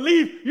able to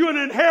leave you an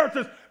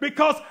inheritance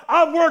because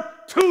I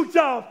worked 2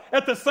 jobs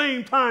at the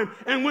same time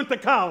and went to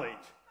college.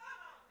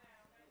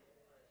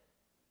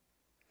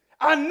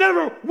 I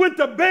never went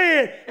to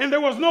bed and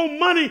there was no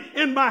money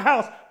in my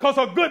house because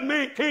a good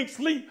man can't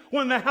sleep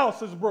when the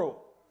house is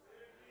broke.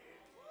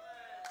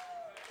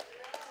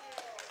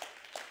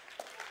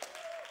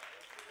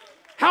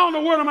 How in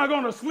the world am I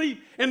going to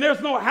sleep and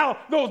there's no house,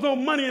 there's no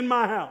money in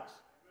my house?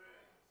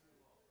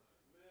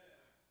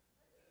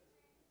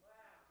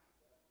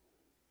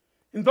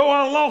 And though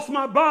I lost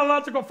my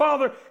biological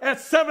father at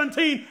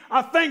 17,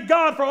 I thank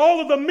God for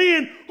all of the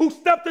men who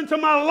stepped into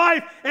my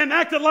life and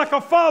acted like a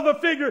father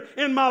figure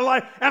in my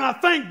life. And I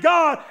thank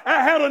God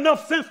I had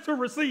enough sense to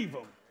receive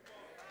them.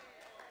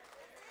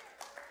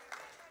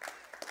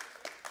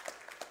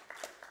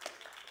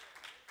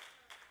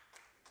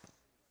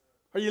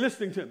 Are you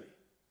listening to me?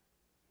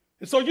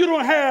 And so you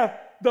don't have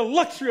the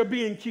luxury of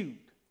being cute.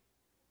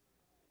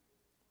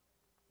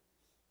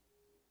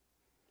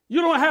 You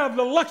don't have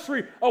the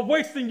luxury of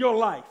wasting your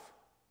life.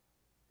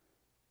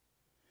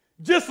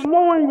 Just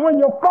knowing where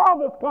your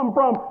fathers come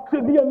from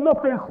should be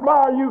enough to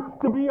inspire you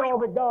to be all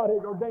that God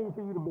has ordained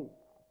for you to be.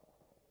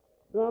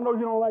 And I know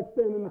you don't like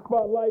standing in the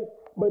spotlight,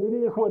 but it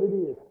is what it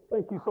is.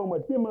 Thank you so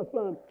much. Give my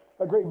son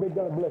a great big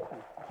God bless you.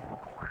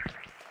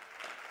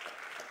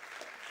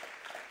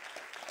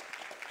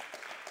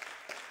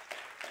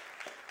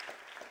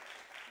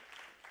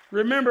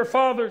 Remember,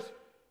 fathers,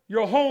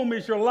 your home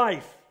is your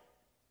life.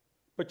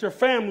 But your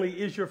family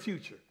is your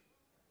future.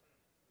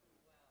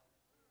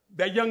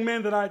 That young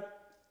man that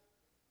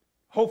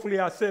hopefully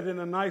I said in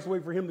a nice way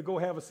for him to go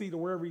have a seat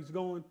or wherever he's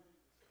going,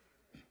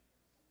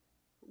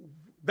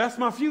 that's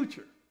my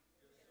future.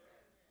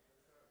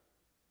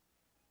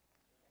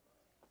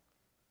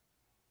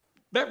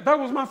 That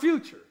was my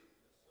future.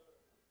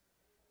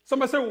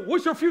 Somebody said, well,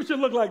 what's your future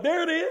look like?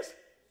 There it is.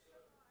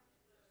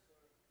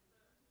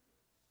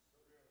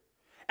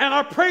 And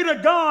I pray to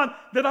God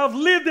that I've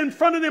lived in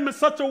front of them in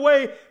such a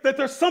way that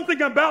there's something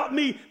about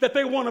me that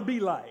they want to be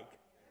like.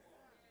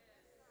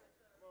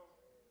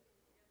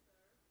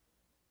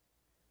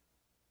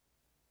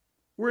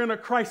 We're in a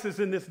crisis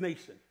in this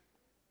nation.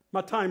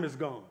 My time is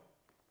gone.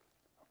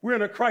 We're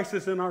in a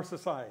crisis in our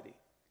society.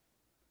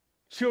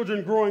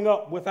 Children growing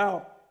up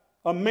without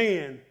a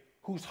man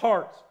whose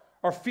hearts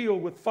are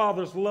filled with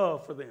father's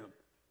love for them.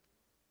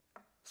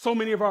 So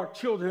many of our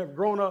children have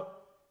grown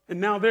up and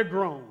now they're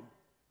grown,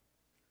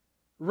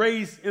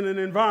 raised in an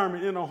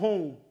environment, in a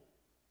home,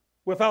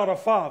 without a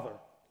father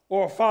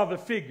or a father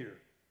figure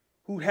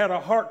who had a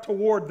heart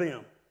toward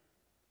them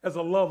as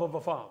a love of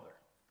a father.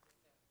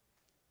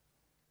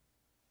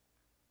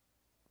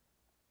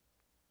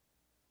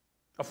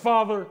 A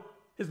father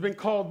has been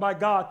called by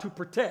God to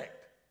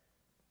protect.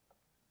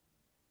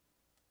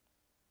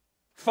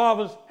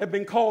 Fathers have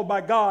been called by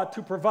God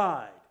to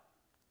provide.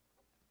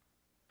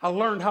 I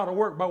learned how to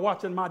work by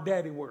watching my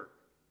daddy work.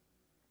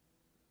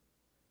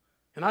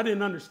 And I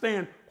didn't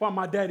understand why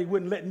my daddy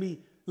wouldn't let me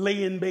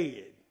lay in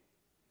bed,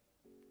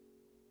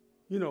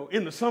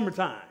 in the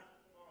summertime.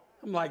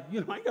 I'm like, I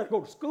ain't got to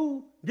go to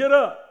school. Get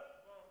up.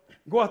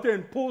 Go out there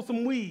and pull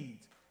some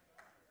weeds.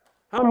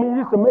 I mean, it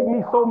used to make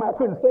me so mad I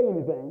couldn't say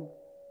anything.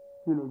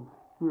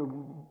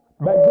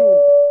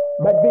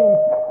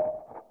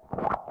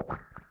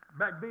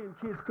 Back then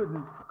kids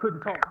couldn't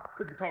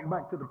talk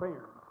back to the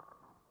parents.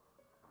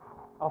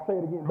 I'll say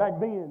it again. Back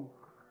then,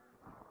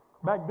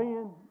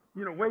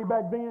 way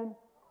back then,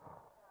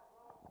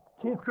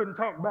 kids couldn't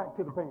talk back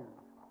to the parents.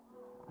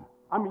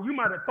 I mean, you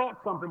might have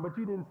thought something, but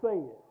you didn't say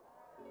it.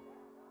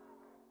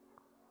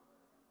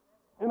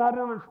 And I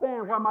didn't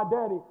understand why my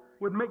daddy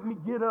would make me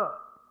get up.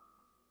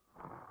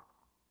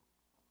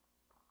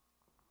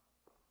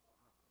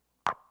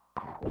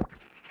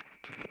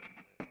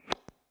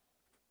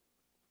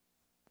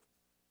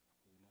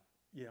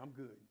 Yeah, I'm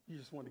good. You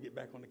just want to get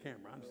back on the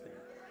camera. I understand.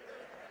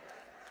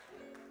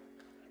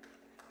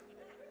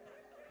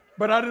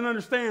 But I didn't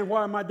understand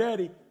why my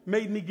daddy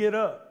made me get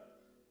up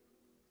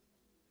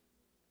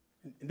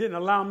and didn't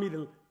allow me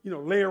to,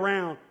 lay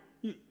around,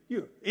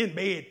 in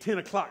bed 10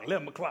 o'clock,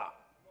 11 o'clock,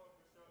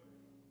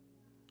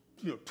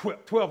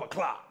 12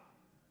 o'clock.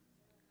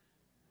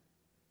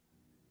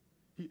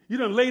 You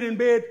done laid in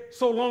bed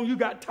so long you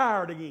got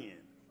tired again.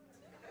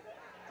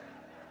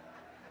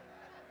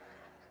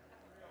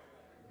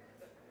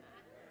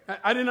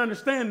 I didn't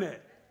understand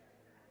that.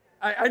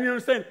 I didn't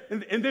understand.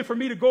 And then for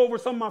me to go over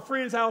to some of my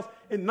friend's house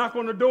and knock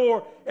on the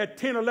door at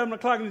 10 or 11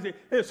 o'clock and say,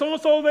 hey,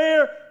 so-and-so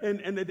there?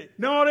 And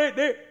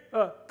they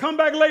come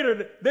back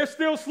later. They're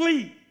still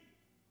asleep.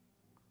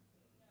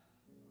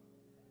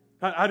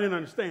 I didn't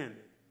understand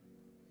it.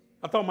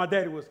 I thought my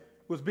daddy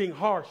was being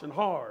harsh and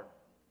hard.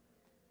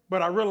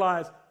 But I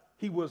realized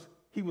he was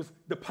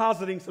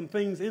depositing some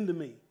things into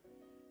me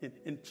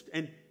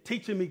and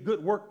teaching me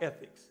good work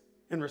ethics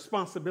and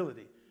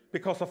responsibility,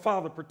 because a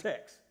father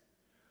protects.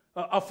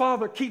 A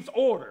father keeps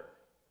order.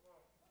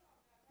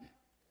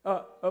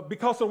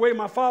 Because of the way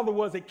my father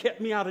was, it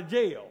kept me out of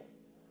jail.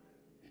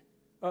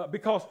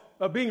 Because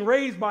of being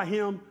raised by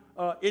him,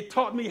 it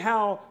taught me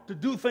how to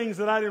do things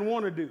that I didn't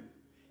want to do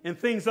and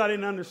things I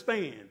didn't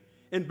understand.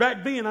 And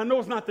back then, I know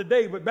it's not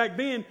today, but back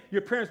then,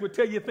 your parents would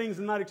tell you things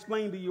and not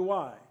explain to you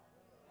why.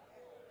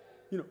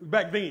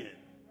 Back then.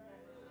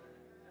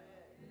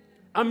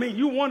 I mean,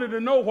 you wanted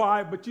to know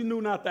why, but you knew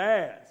not to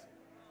ask.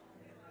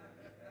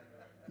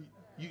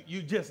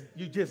 You just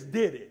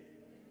did it.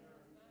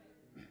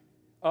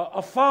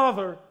 A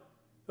father,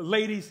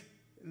 ladies,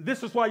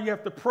 this is why you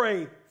have to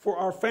pray for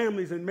our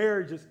families and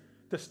marriages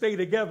to stay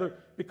together,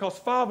 because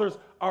fathers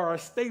are a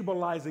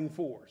stabilizing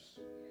force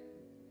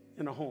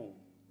in a home.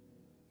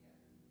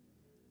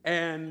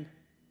 And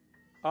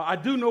I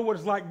do know what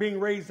it's like being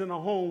raised in a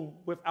home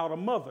without a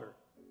mother,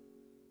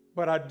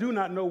 but I do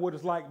not know what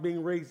it's like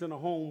being raised in a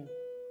home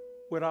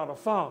without a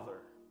father.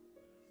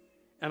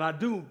 And I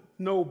do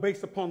know,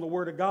 based upon the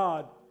Word of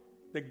God,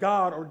 that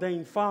God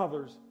ordained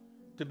fathers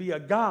to be a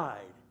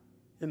guide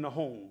in the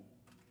home,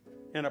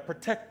 and a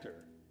protector,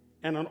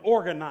 and an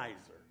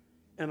organizer,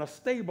 and a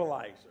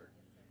stabilizer.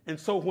 And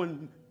so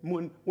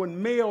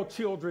when male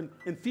children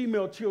and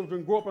female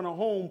children grow up in a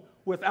home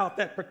without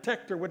that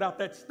protector, without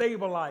that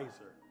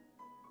stabilizer,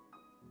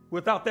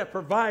 without that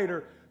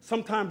provider,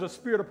 sometimes a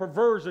spirit of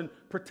perversion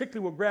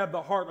particularly will grab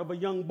the heart of a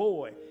young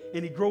boy,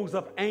 and he grows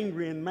up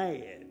angry and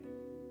mad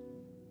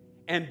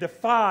and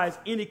defies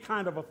any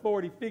kind of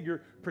authority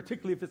figure,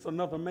 particularly if it's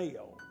another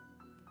male,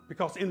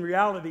 because in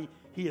reality,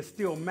 he is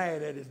still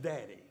mad at his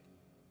daddy.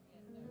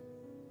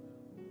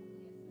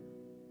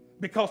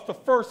 Because the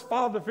first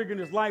father figure in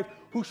his life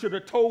who should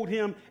have told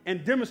him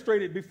and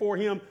demonstrated before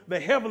him, the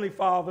Heavenly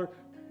Father,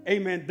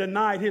 amen,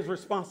 denied his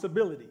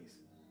responsibilities.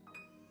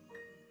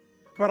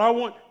 But I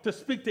want to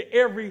speak to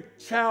every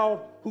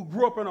child who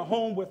grew up in a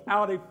home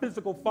without a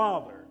physical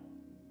father,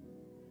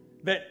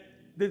 that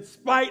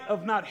despite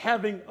of not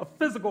having a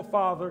physical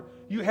father,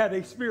 you had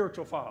a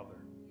spiritual father.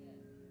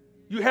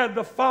 You had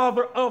the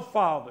Father of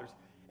fathers,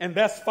 and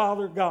that's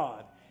Father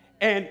God.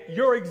 And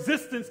your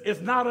existence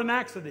is not an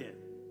accident.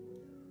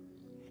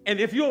 And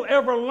if you'll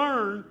ever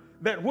learn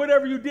that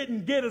whatever you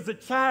didn't get as a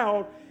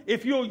child,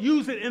 if you'll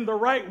use it in the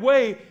right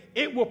way,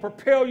 it will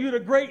propel you to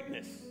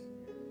greatness.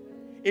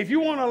 If you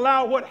want to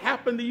allow what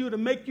happened to you to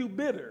make you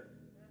bitter,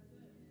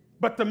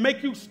 but to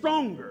make you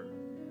stronger,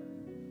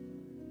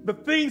 the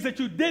things that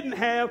you didn't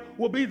have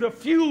will be the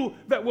fuel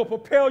that will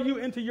propel you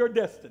into your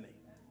destiny.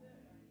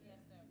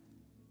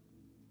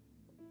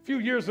 A few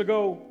years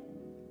ago,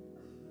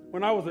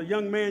 when I was a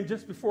young man,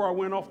 just before I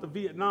went off to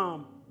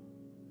Vietnam,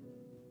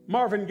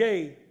 Marvin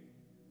Gaye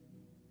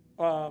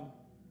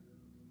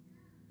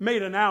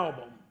made an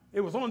album.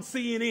 It was on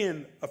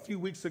CNN a few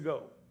weeks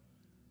ago.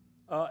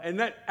 And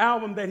that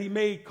album that he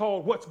made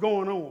called What's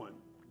Going On.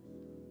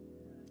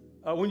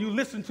 When you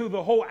listen to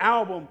the whole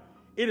album,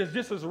 it is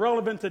just as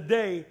relevant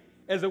today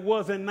as it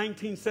was in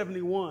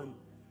 1971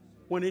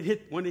 when it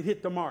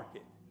hit the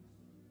market.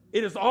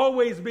 It has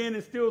always been,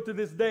 and still to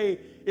this day,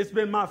 it's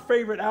been my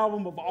favorite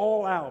album of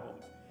all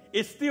albums.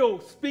 It still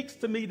speaks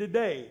to me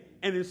today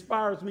and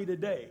inspires me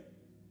today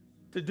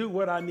to do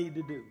what I need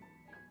to do.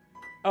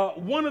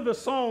 One of the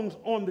songs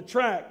on the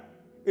track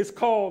is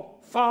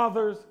called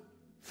Fathers,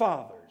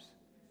 Fathers.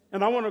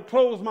 And I want to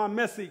close my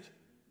message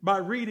by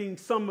reading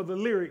some of the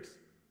lyrics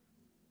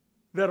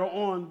that are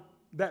on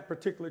that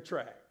particular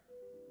track.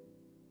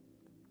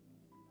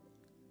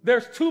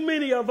 There's too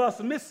many of us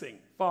missing,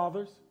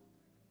 fathers.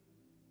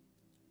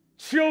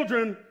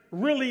 Children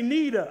really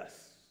need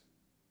us.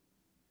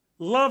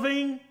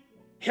 Loving,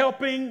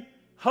 helping,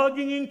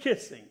 hugging, and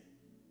kissing.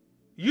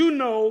 You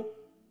know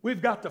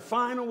we've got to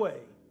find a way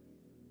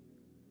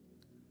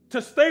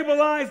to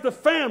stabilize the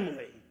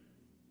family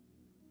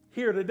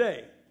here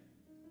today.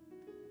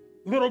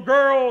 Little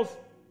girls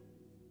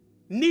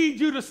need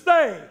you to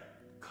stay.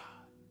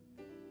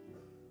 God.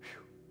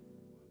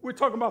 We're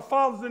talking about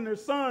fathers and their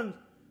sons.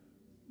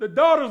 The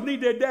daughters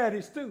need their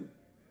daddies too.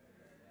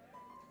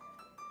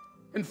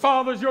 And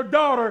fathers, your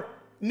daughter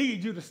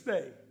needs you to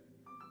stay.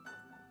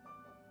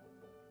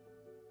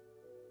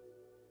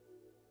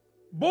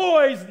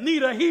 Boys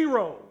need a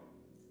hero.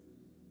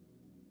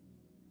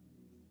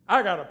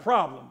 I got a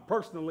problem,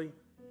 personally.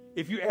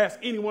 If you ask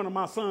any one of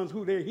my sons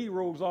who their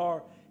heroes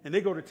are, and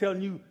they go to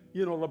telling you,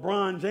 you know,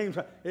 LeBron James,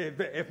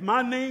 if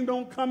my name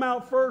don't come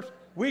out first,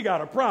 we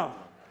got a problem.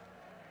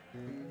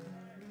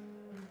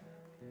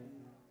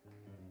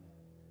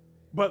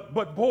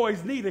 But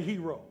boys need a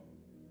hero.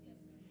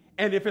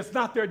 And if it's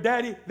not their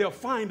daddy, they'll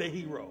find a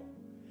hero.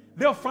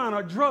 They'll find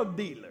a drug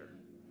dealer.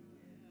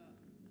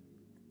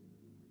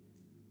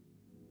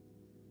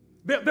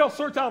 They'll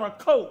search out a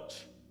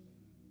coach.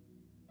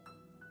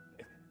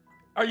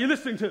 Are you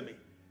listening to me?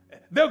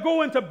 They'll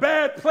go into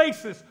bad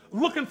places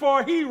looking for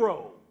a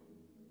hero.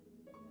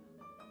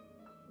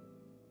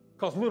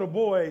 Because little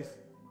boys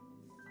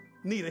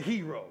need a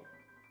hero.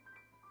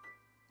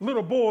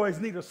 Little boys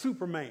need a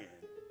Superman.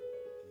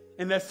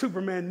 And that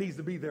Superman needs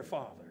to be their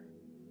father.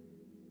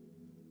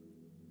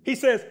 He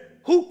says,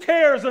 who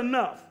cares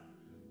enough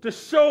to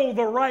show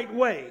the right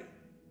way?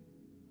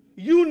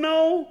 You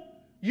know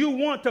you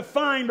want to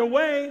find a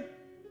way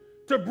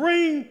to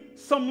bring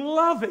some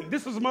loving.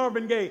 This is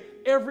Marvin Gaye.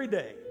 Every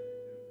day.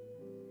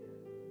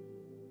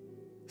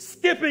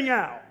 Skipping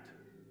out.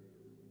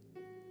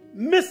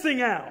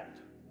 Missing out.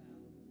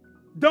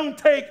 Don't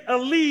take a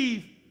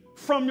leave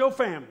from your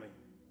family.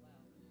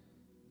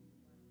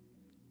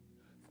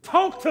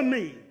 Talk to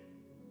me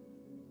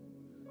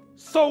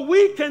so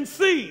we can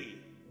see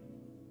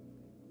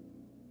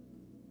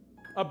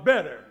a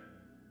better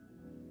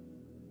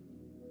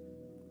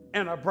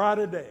and a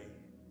brighter day.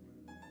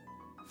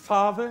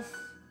 Fathers,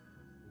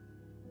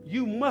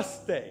 you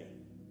must stay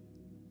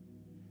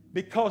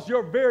because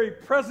your very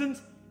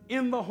presence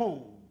in the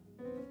home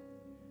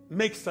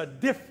makes a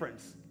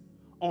difference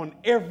on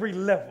every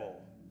level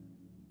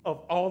of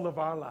all of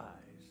our lives.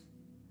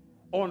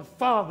 On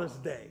Father's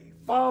Day,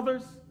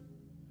 fathers,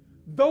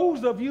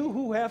 those of you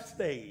who have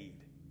stayed,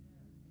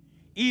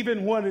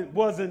 even when it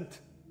wasn't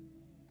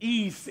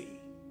easy,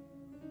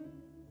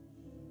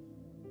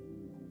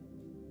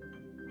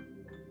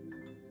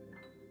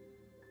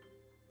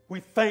 we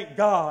thank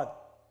God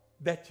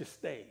that you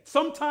stayed.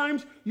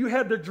 Sometimes you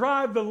had to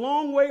drive the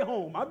long way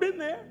home. I've been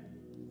there.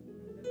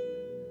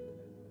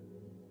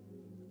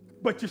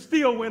 But you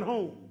still went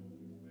home.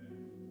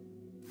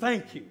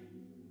 Thank you.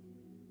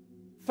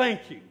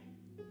 Thank you.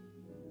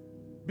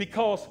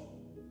 Because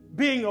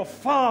being a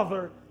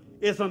father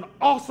is an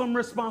awesome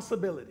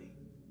responsibility.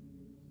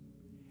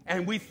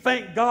 And we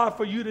thank God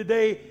for you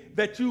today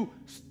that you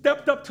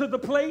stepped up to the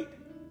plate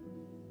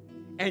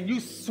and you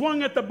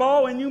swung at the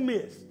ball and you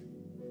missed.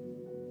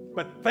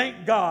 But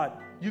thank God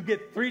you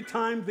get 3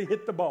 times to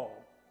hit the ball.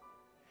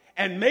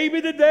 And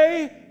maybe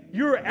today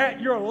you're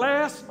at your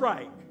last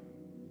strike.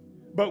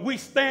 But we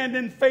stand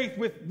in faith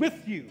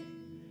with you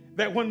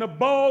that when the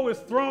ball is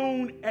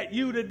thrown at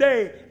you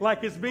today,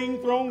 like it's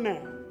being thrown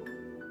now,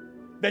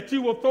 that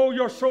you will throw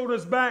your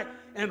shoulders back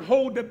and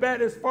hold the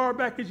bat as far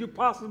back as you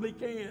possibly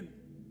can.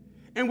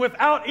 And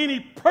without any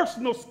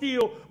personal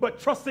skill, but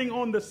trusting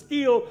on the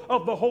skill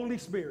of the Holy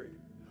Spirit.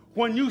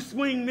 When you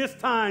swing this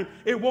time,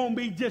 it won't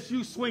be just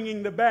you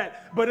swinging the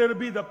bat, but it'll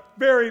be the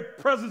very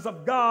presence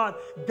of God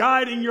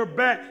guiding your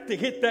bat to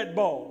hit that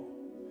ball.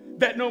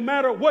 That no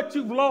matter what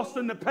you've lost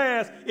in the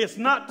past, it's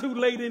not too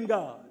late in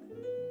God.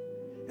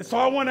 And so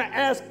I want to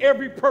ask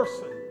every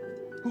person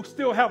who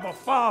still have a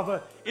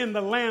father in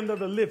the land of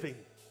the living,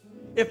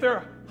 if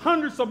they're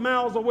hundreds of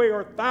miles away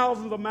or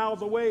thousands of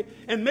miles away,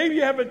 and maybe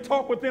you haven't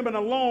talked with them in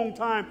a long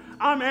time,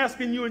 I'm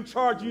asking you and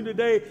charging you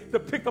today to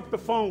pick up the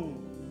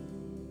phone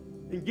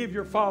and give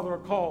your father a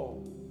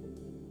call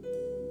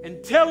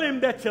and tell him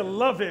that you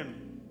love him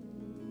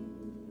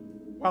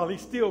while he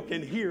still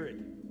can hear it.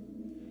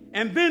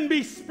 And then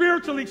be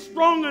spiritually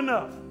strong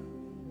enough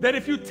that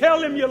if you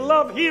tell him you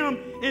love him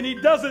and he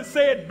doesn't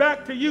say it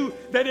back to you,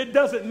 that it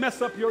doesn't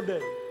mess up your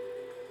day.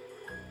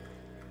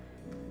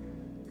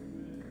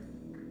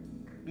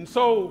 And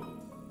so,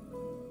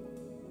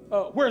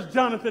 where's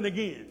Jonathan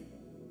again?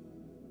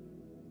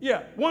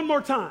 Yeah, one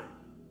more time.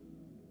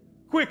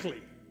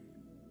 Quickly.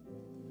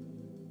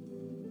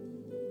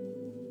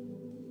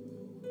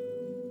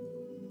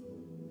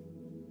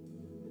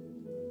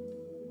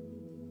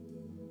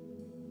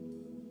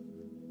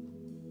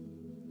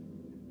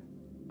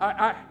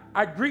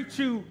 I greet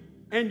you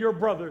and your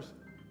brothers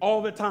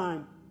all the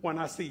time when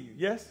I see you,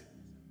 yes?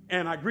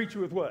 And I greet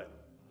you with what?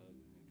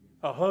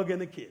 A hug and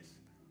a kiss.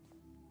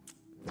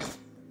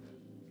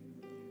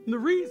 And the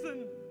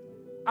reason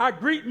I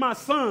greet my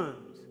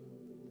sons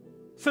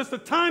since the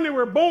time they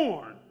were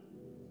born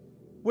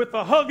with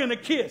a hug and a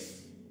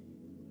kiss,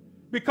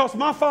 because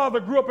my father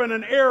grew up in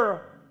an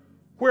era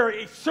where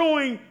it's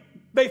showing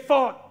they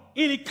thought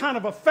any kind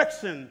of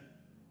affection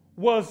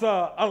was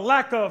a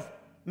lack of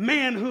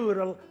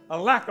manhood, a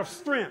lack of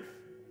strength.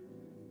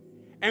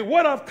 And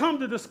what I've come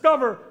to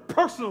discover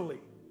personally,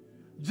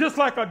 just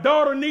like a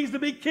daughter needs to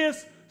be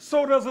kissed,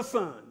 so does a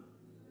son.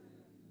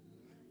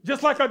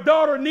 Just like a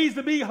daughter needs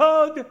to be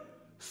hugged,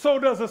 so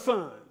does a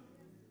son.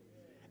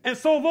 And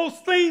so those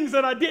things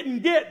that I didn't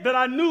get that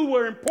I knew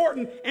were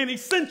important and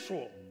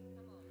essential,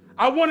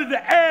 I wanted to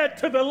add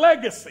to the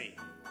legacy.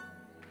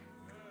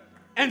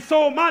 And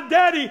so my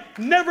daddy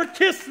never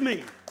kissed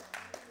me,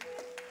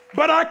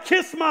 but I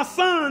kiss my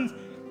sons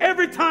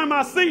every time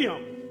I see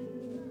them.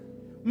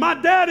 My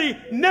daddy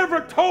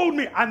never told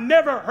me, I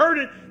never heard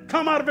it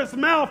come out of his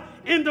mouth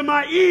into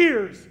my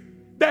ears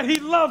that he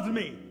loved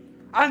me.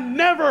 I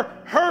never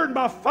heard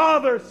my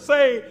father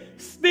say,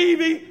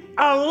 Stevie,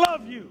 I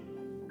love you.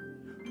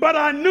 But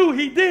I knew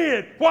he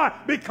did. Why?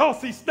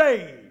 Because he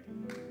stayed.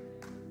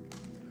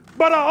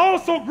 But I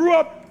also grew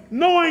up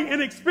knowing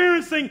and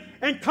experiencing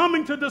and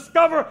coming to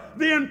discover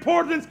the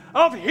importance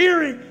of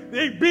hearing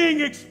it being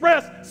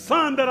expressed,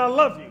 son, that I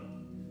love you.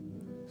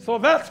 So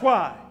that's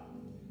why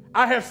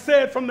I have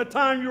said from the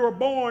time you were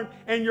born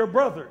and your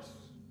brothers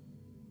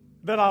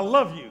that I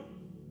love you,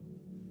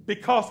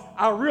 because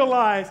I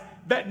realized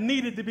that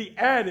needed to be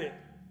added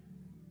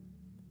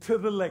to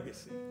the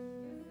legacy.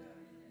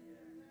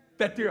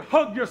 That to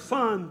hug your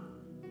son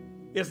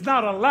is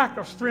not a lack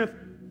of strength,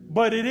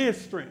 but it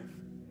is strength.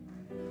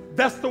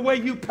 That's the way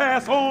you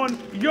pass on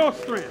your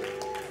strength.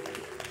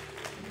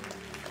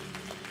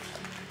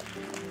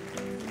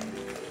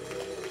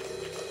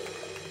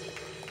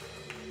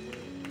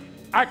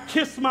 I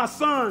kiss my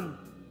son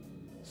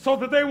so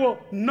that they will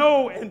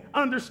know and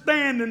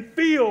understand and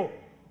feel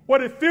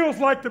what it feels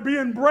like to be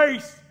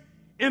embraced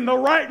in the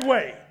right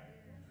way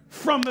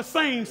from the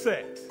same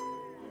sex.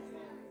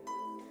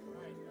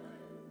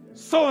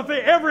 So if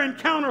they ever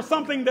encounter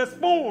something that's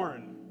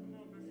foreign,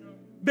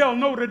 they'll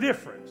know the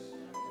difference.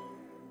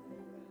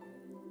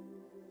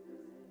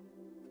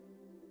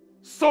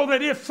 So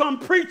that if some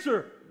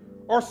preacher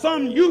or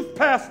some youth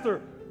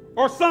pastor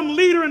or some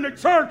leader in the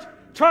church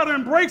try to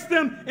embrace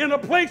them in a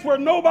place where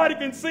nobody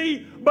can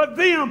see but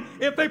them,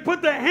 if they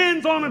put their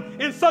hands on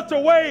them in such a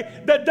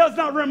way that does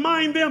not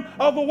remind them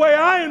of the way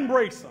I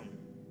embrace them,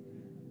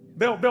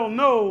 they'll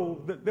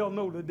know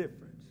the difference.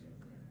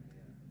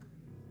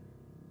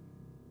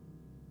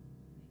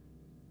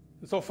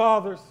 And so,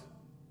 fathers,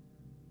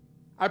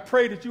 I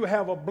pray that you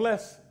have a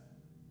blessed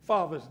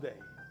Father's Day.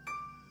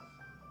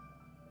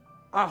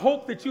 I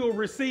hope that you will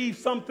receive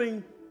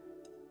something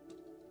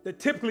that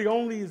typically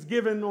only is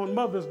given on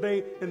Mother's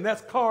Day, and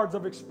that's cards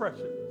of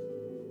expression.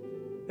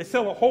 They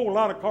sell a whole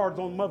lot of cards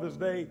on Mother's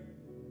Day,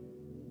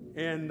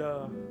 and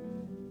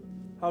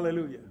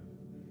hallelujah.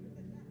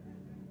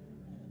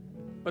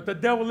 But the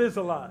devil is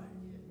a lie.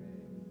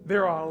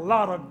 There are a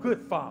lot of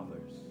good fathers.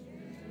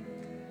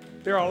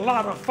 There are a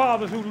lot of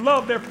fathers who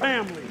love their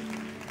family,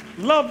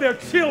 love their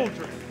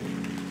children.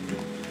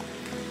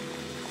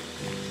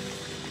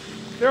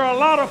 There are a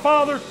lot of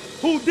fathers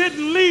who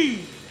didn't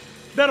leave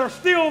that are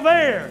still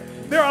there.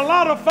 There are a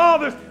lot of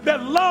fathers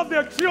that love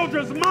their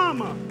children's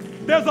mama.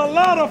 There's a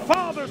lot of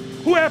fathers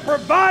who have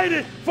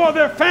provided for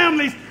their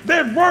families.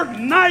 They've worked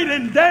night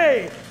and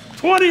day,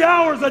 20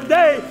 hours a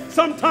day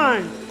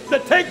sometimes, to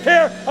take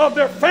care of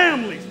their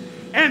families.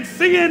 And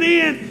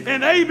CNN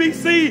and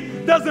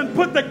ABC doesn't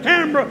put the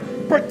camera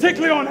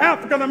particularly on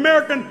African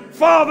American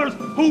fathers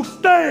who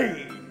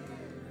stayed.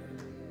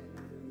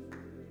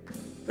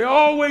 They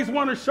always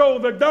want to show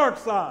the dark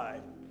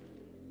side.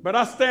 But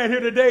I stand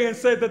here today and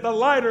say that the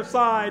lighter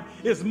side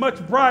is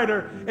much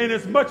brighter and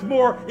is much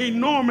more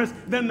enormous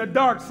than the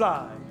dark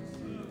side.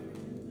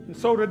 And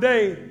so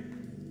today,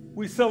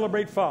 we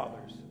celebrate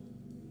fathers.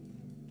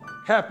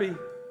 Happy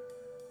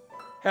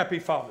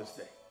Father's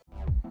Day.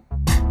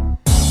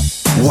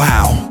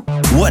 Wow,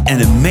 what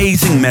an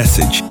amazing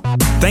message.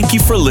 Thank you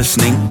for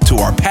listening to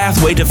our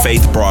Pathway to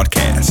Faith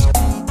broadcast.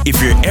 If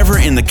you're ever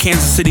in the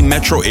Kansas City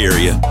metro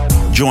area,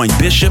 join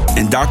Bishop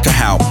and Dr.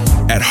 Houpe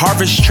at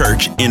Harvest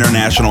Church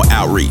International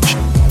Outreach,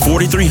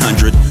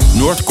 4300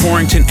 North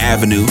Corrington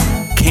Avenue,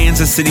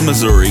 Kansas City,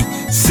 Missouri,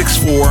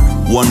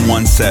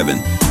 64117.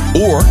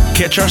 Or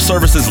catch our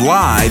services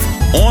live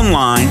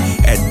online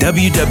at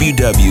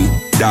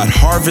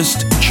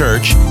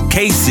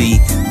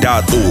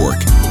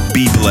www.harvestchurchkc.org.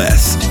 Be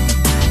blessed.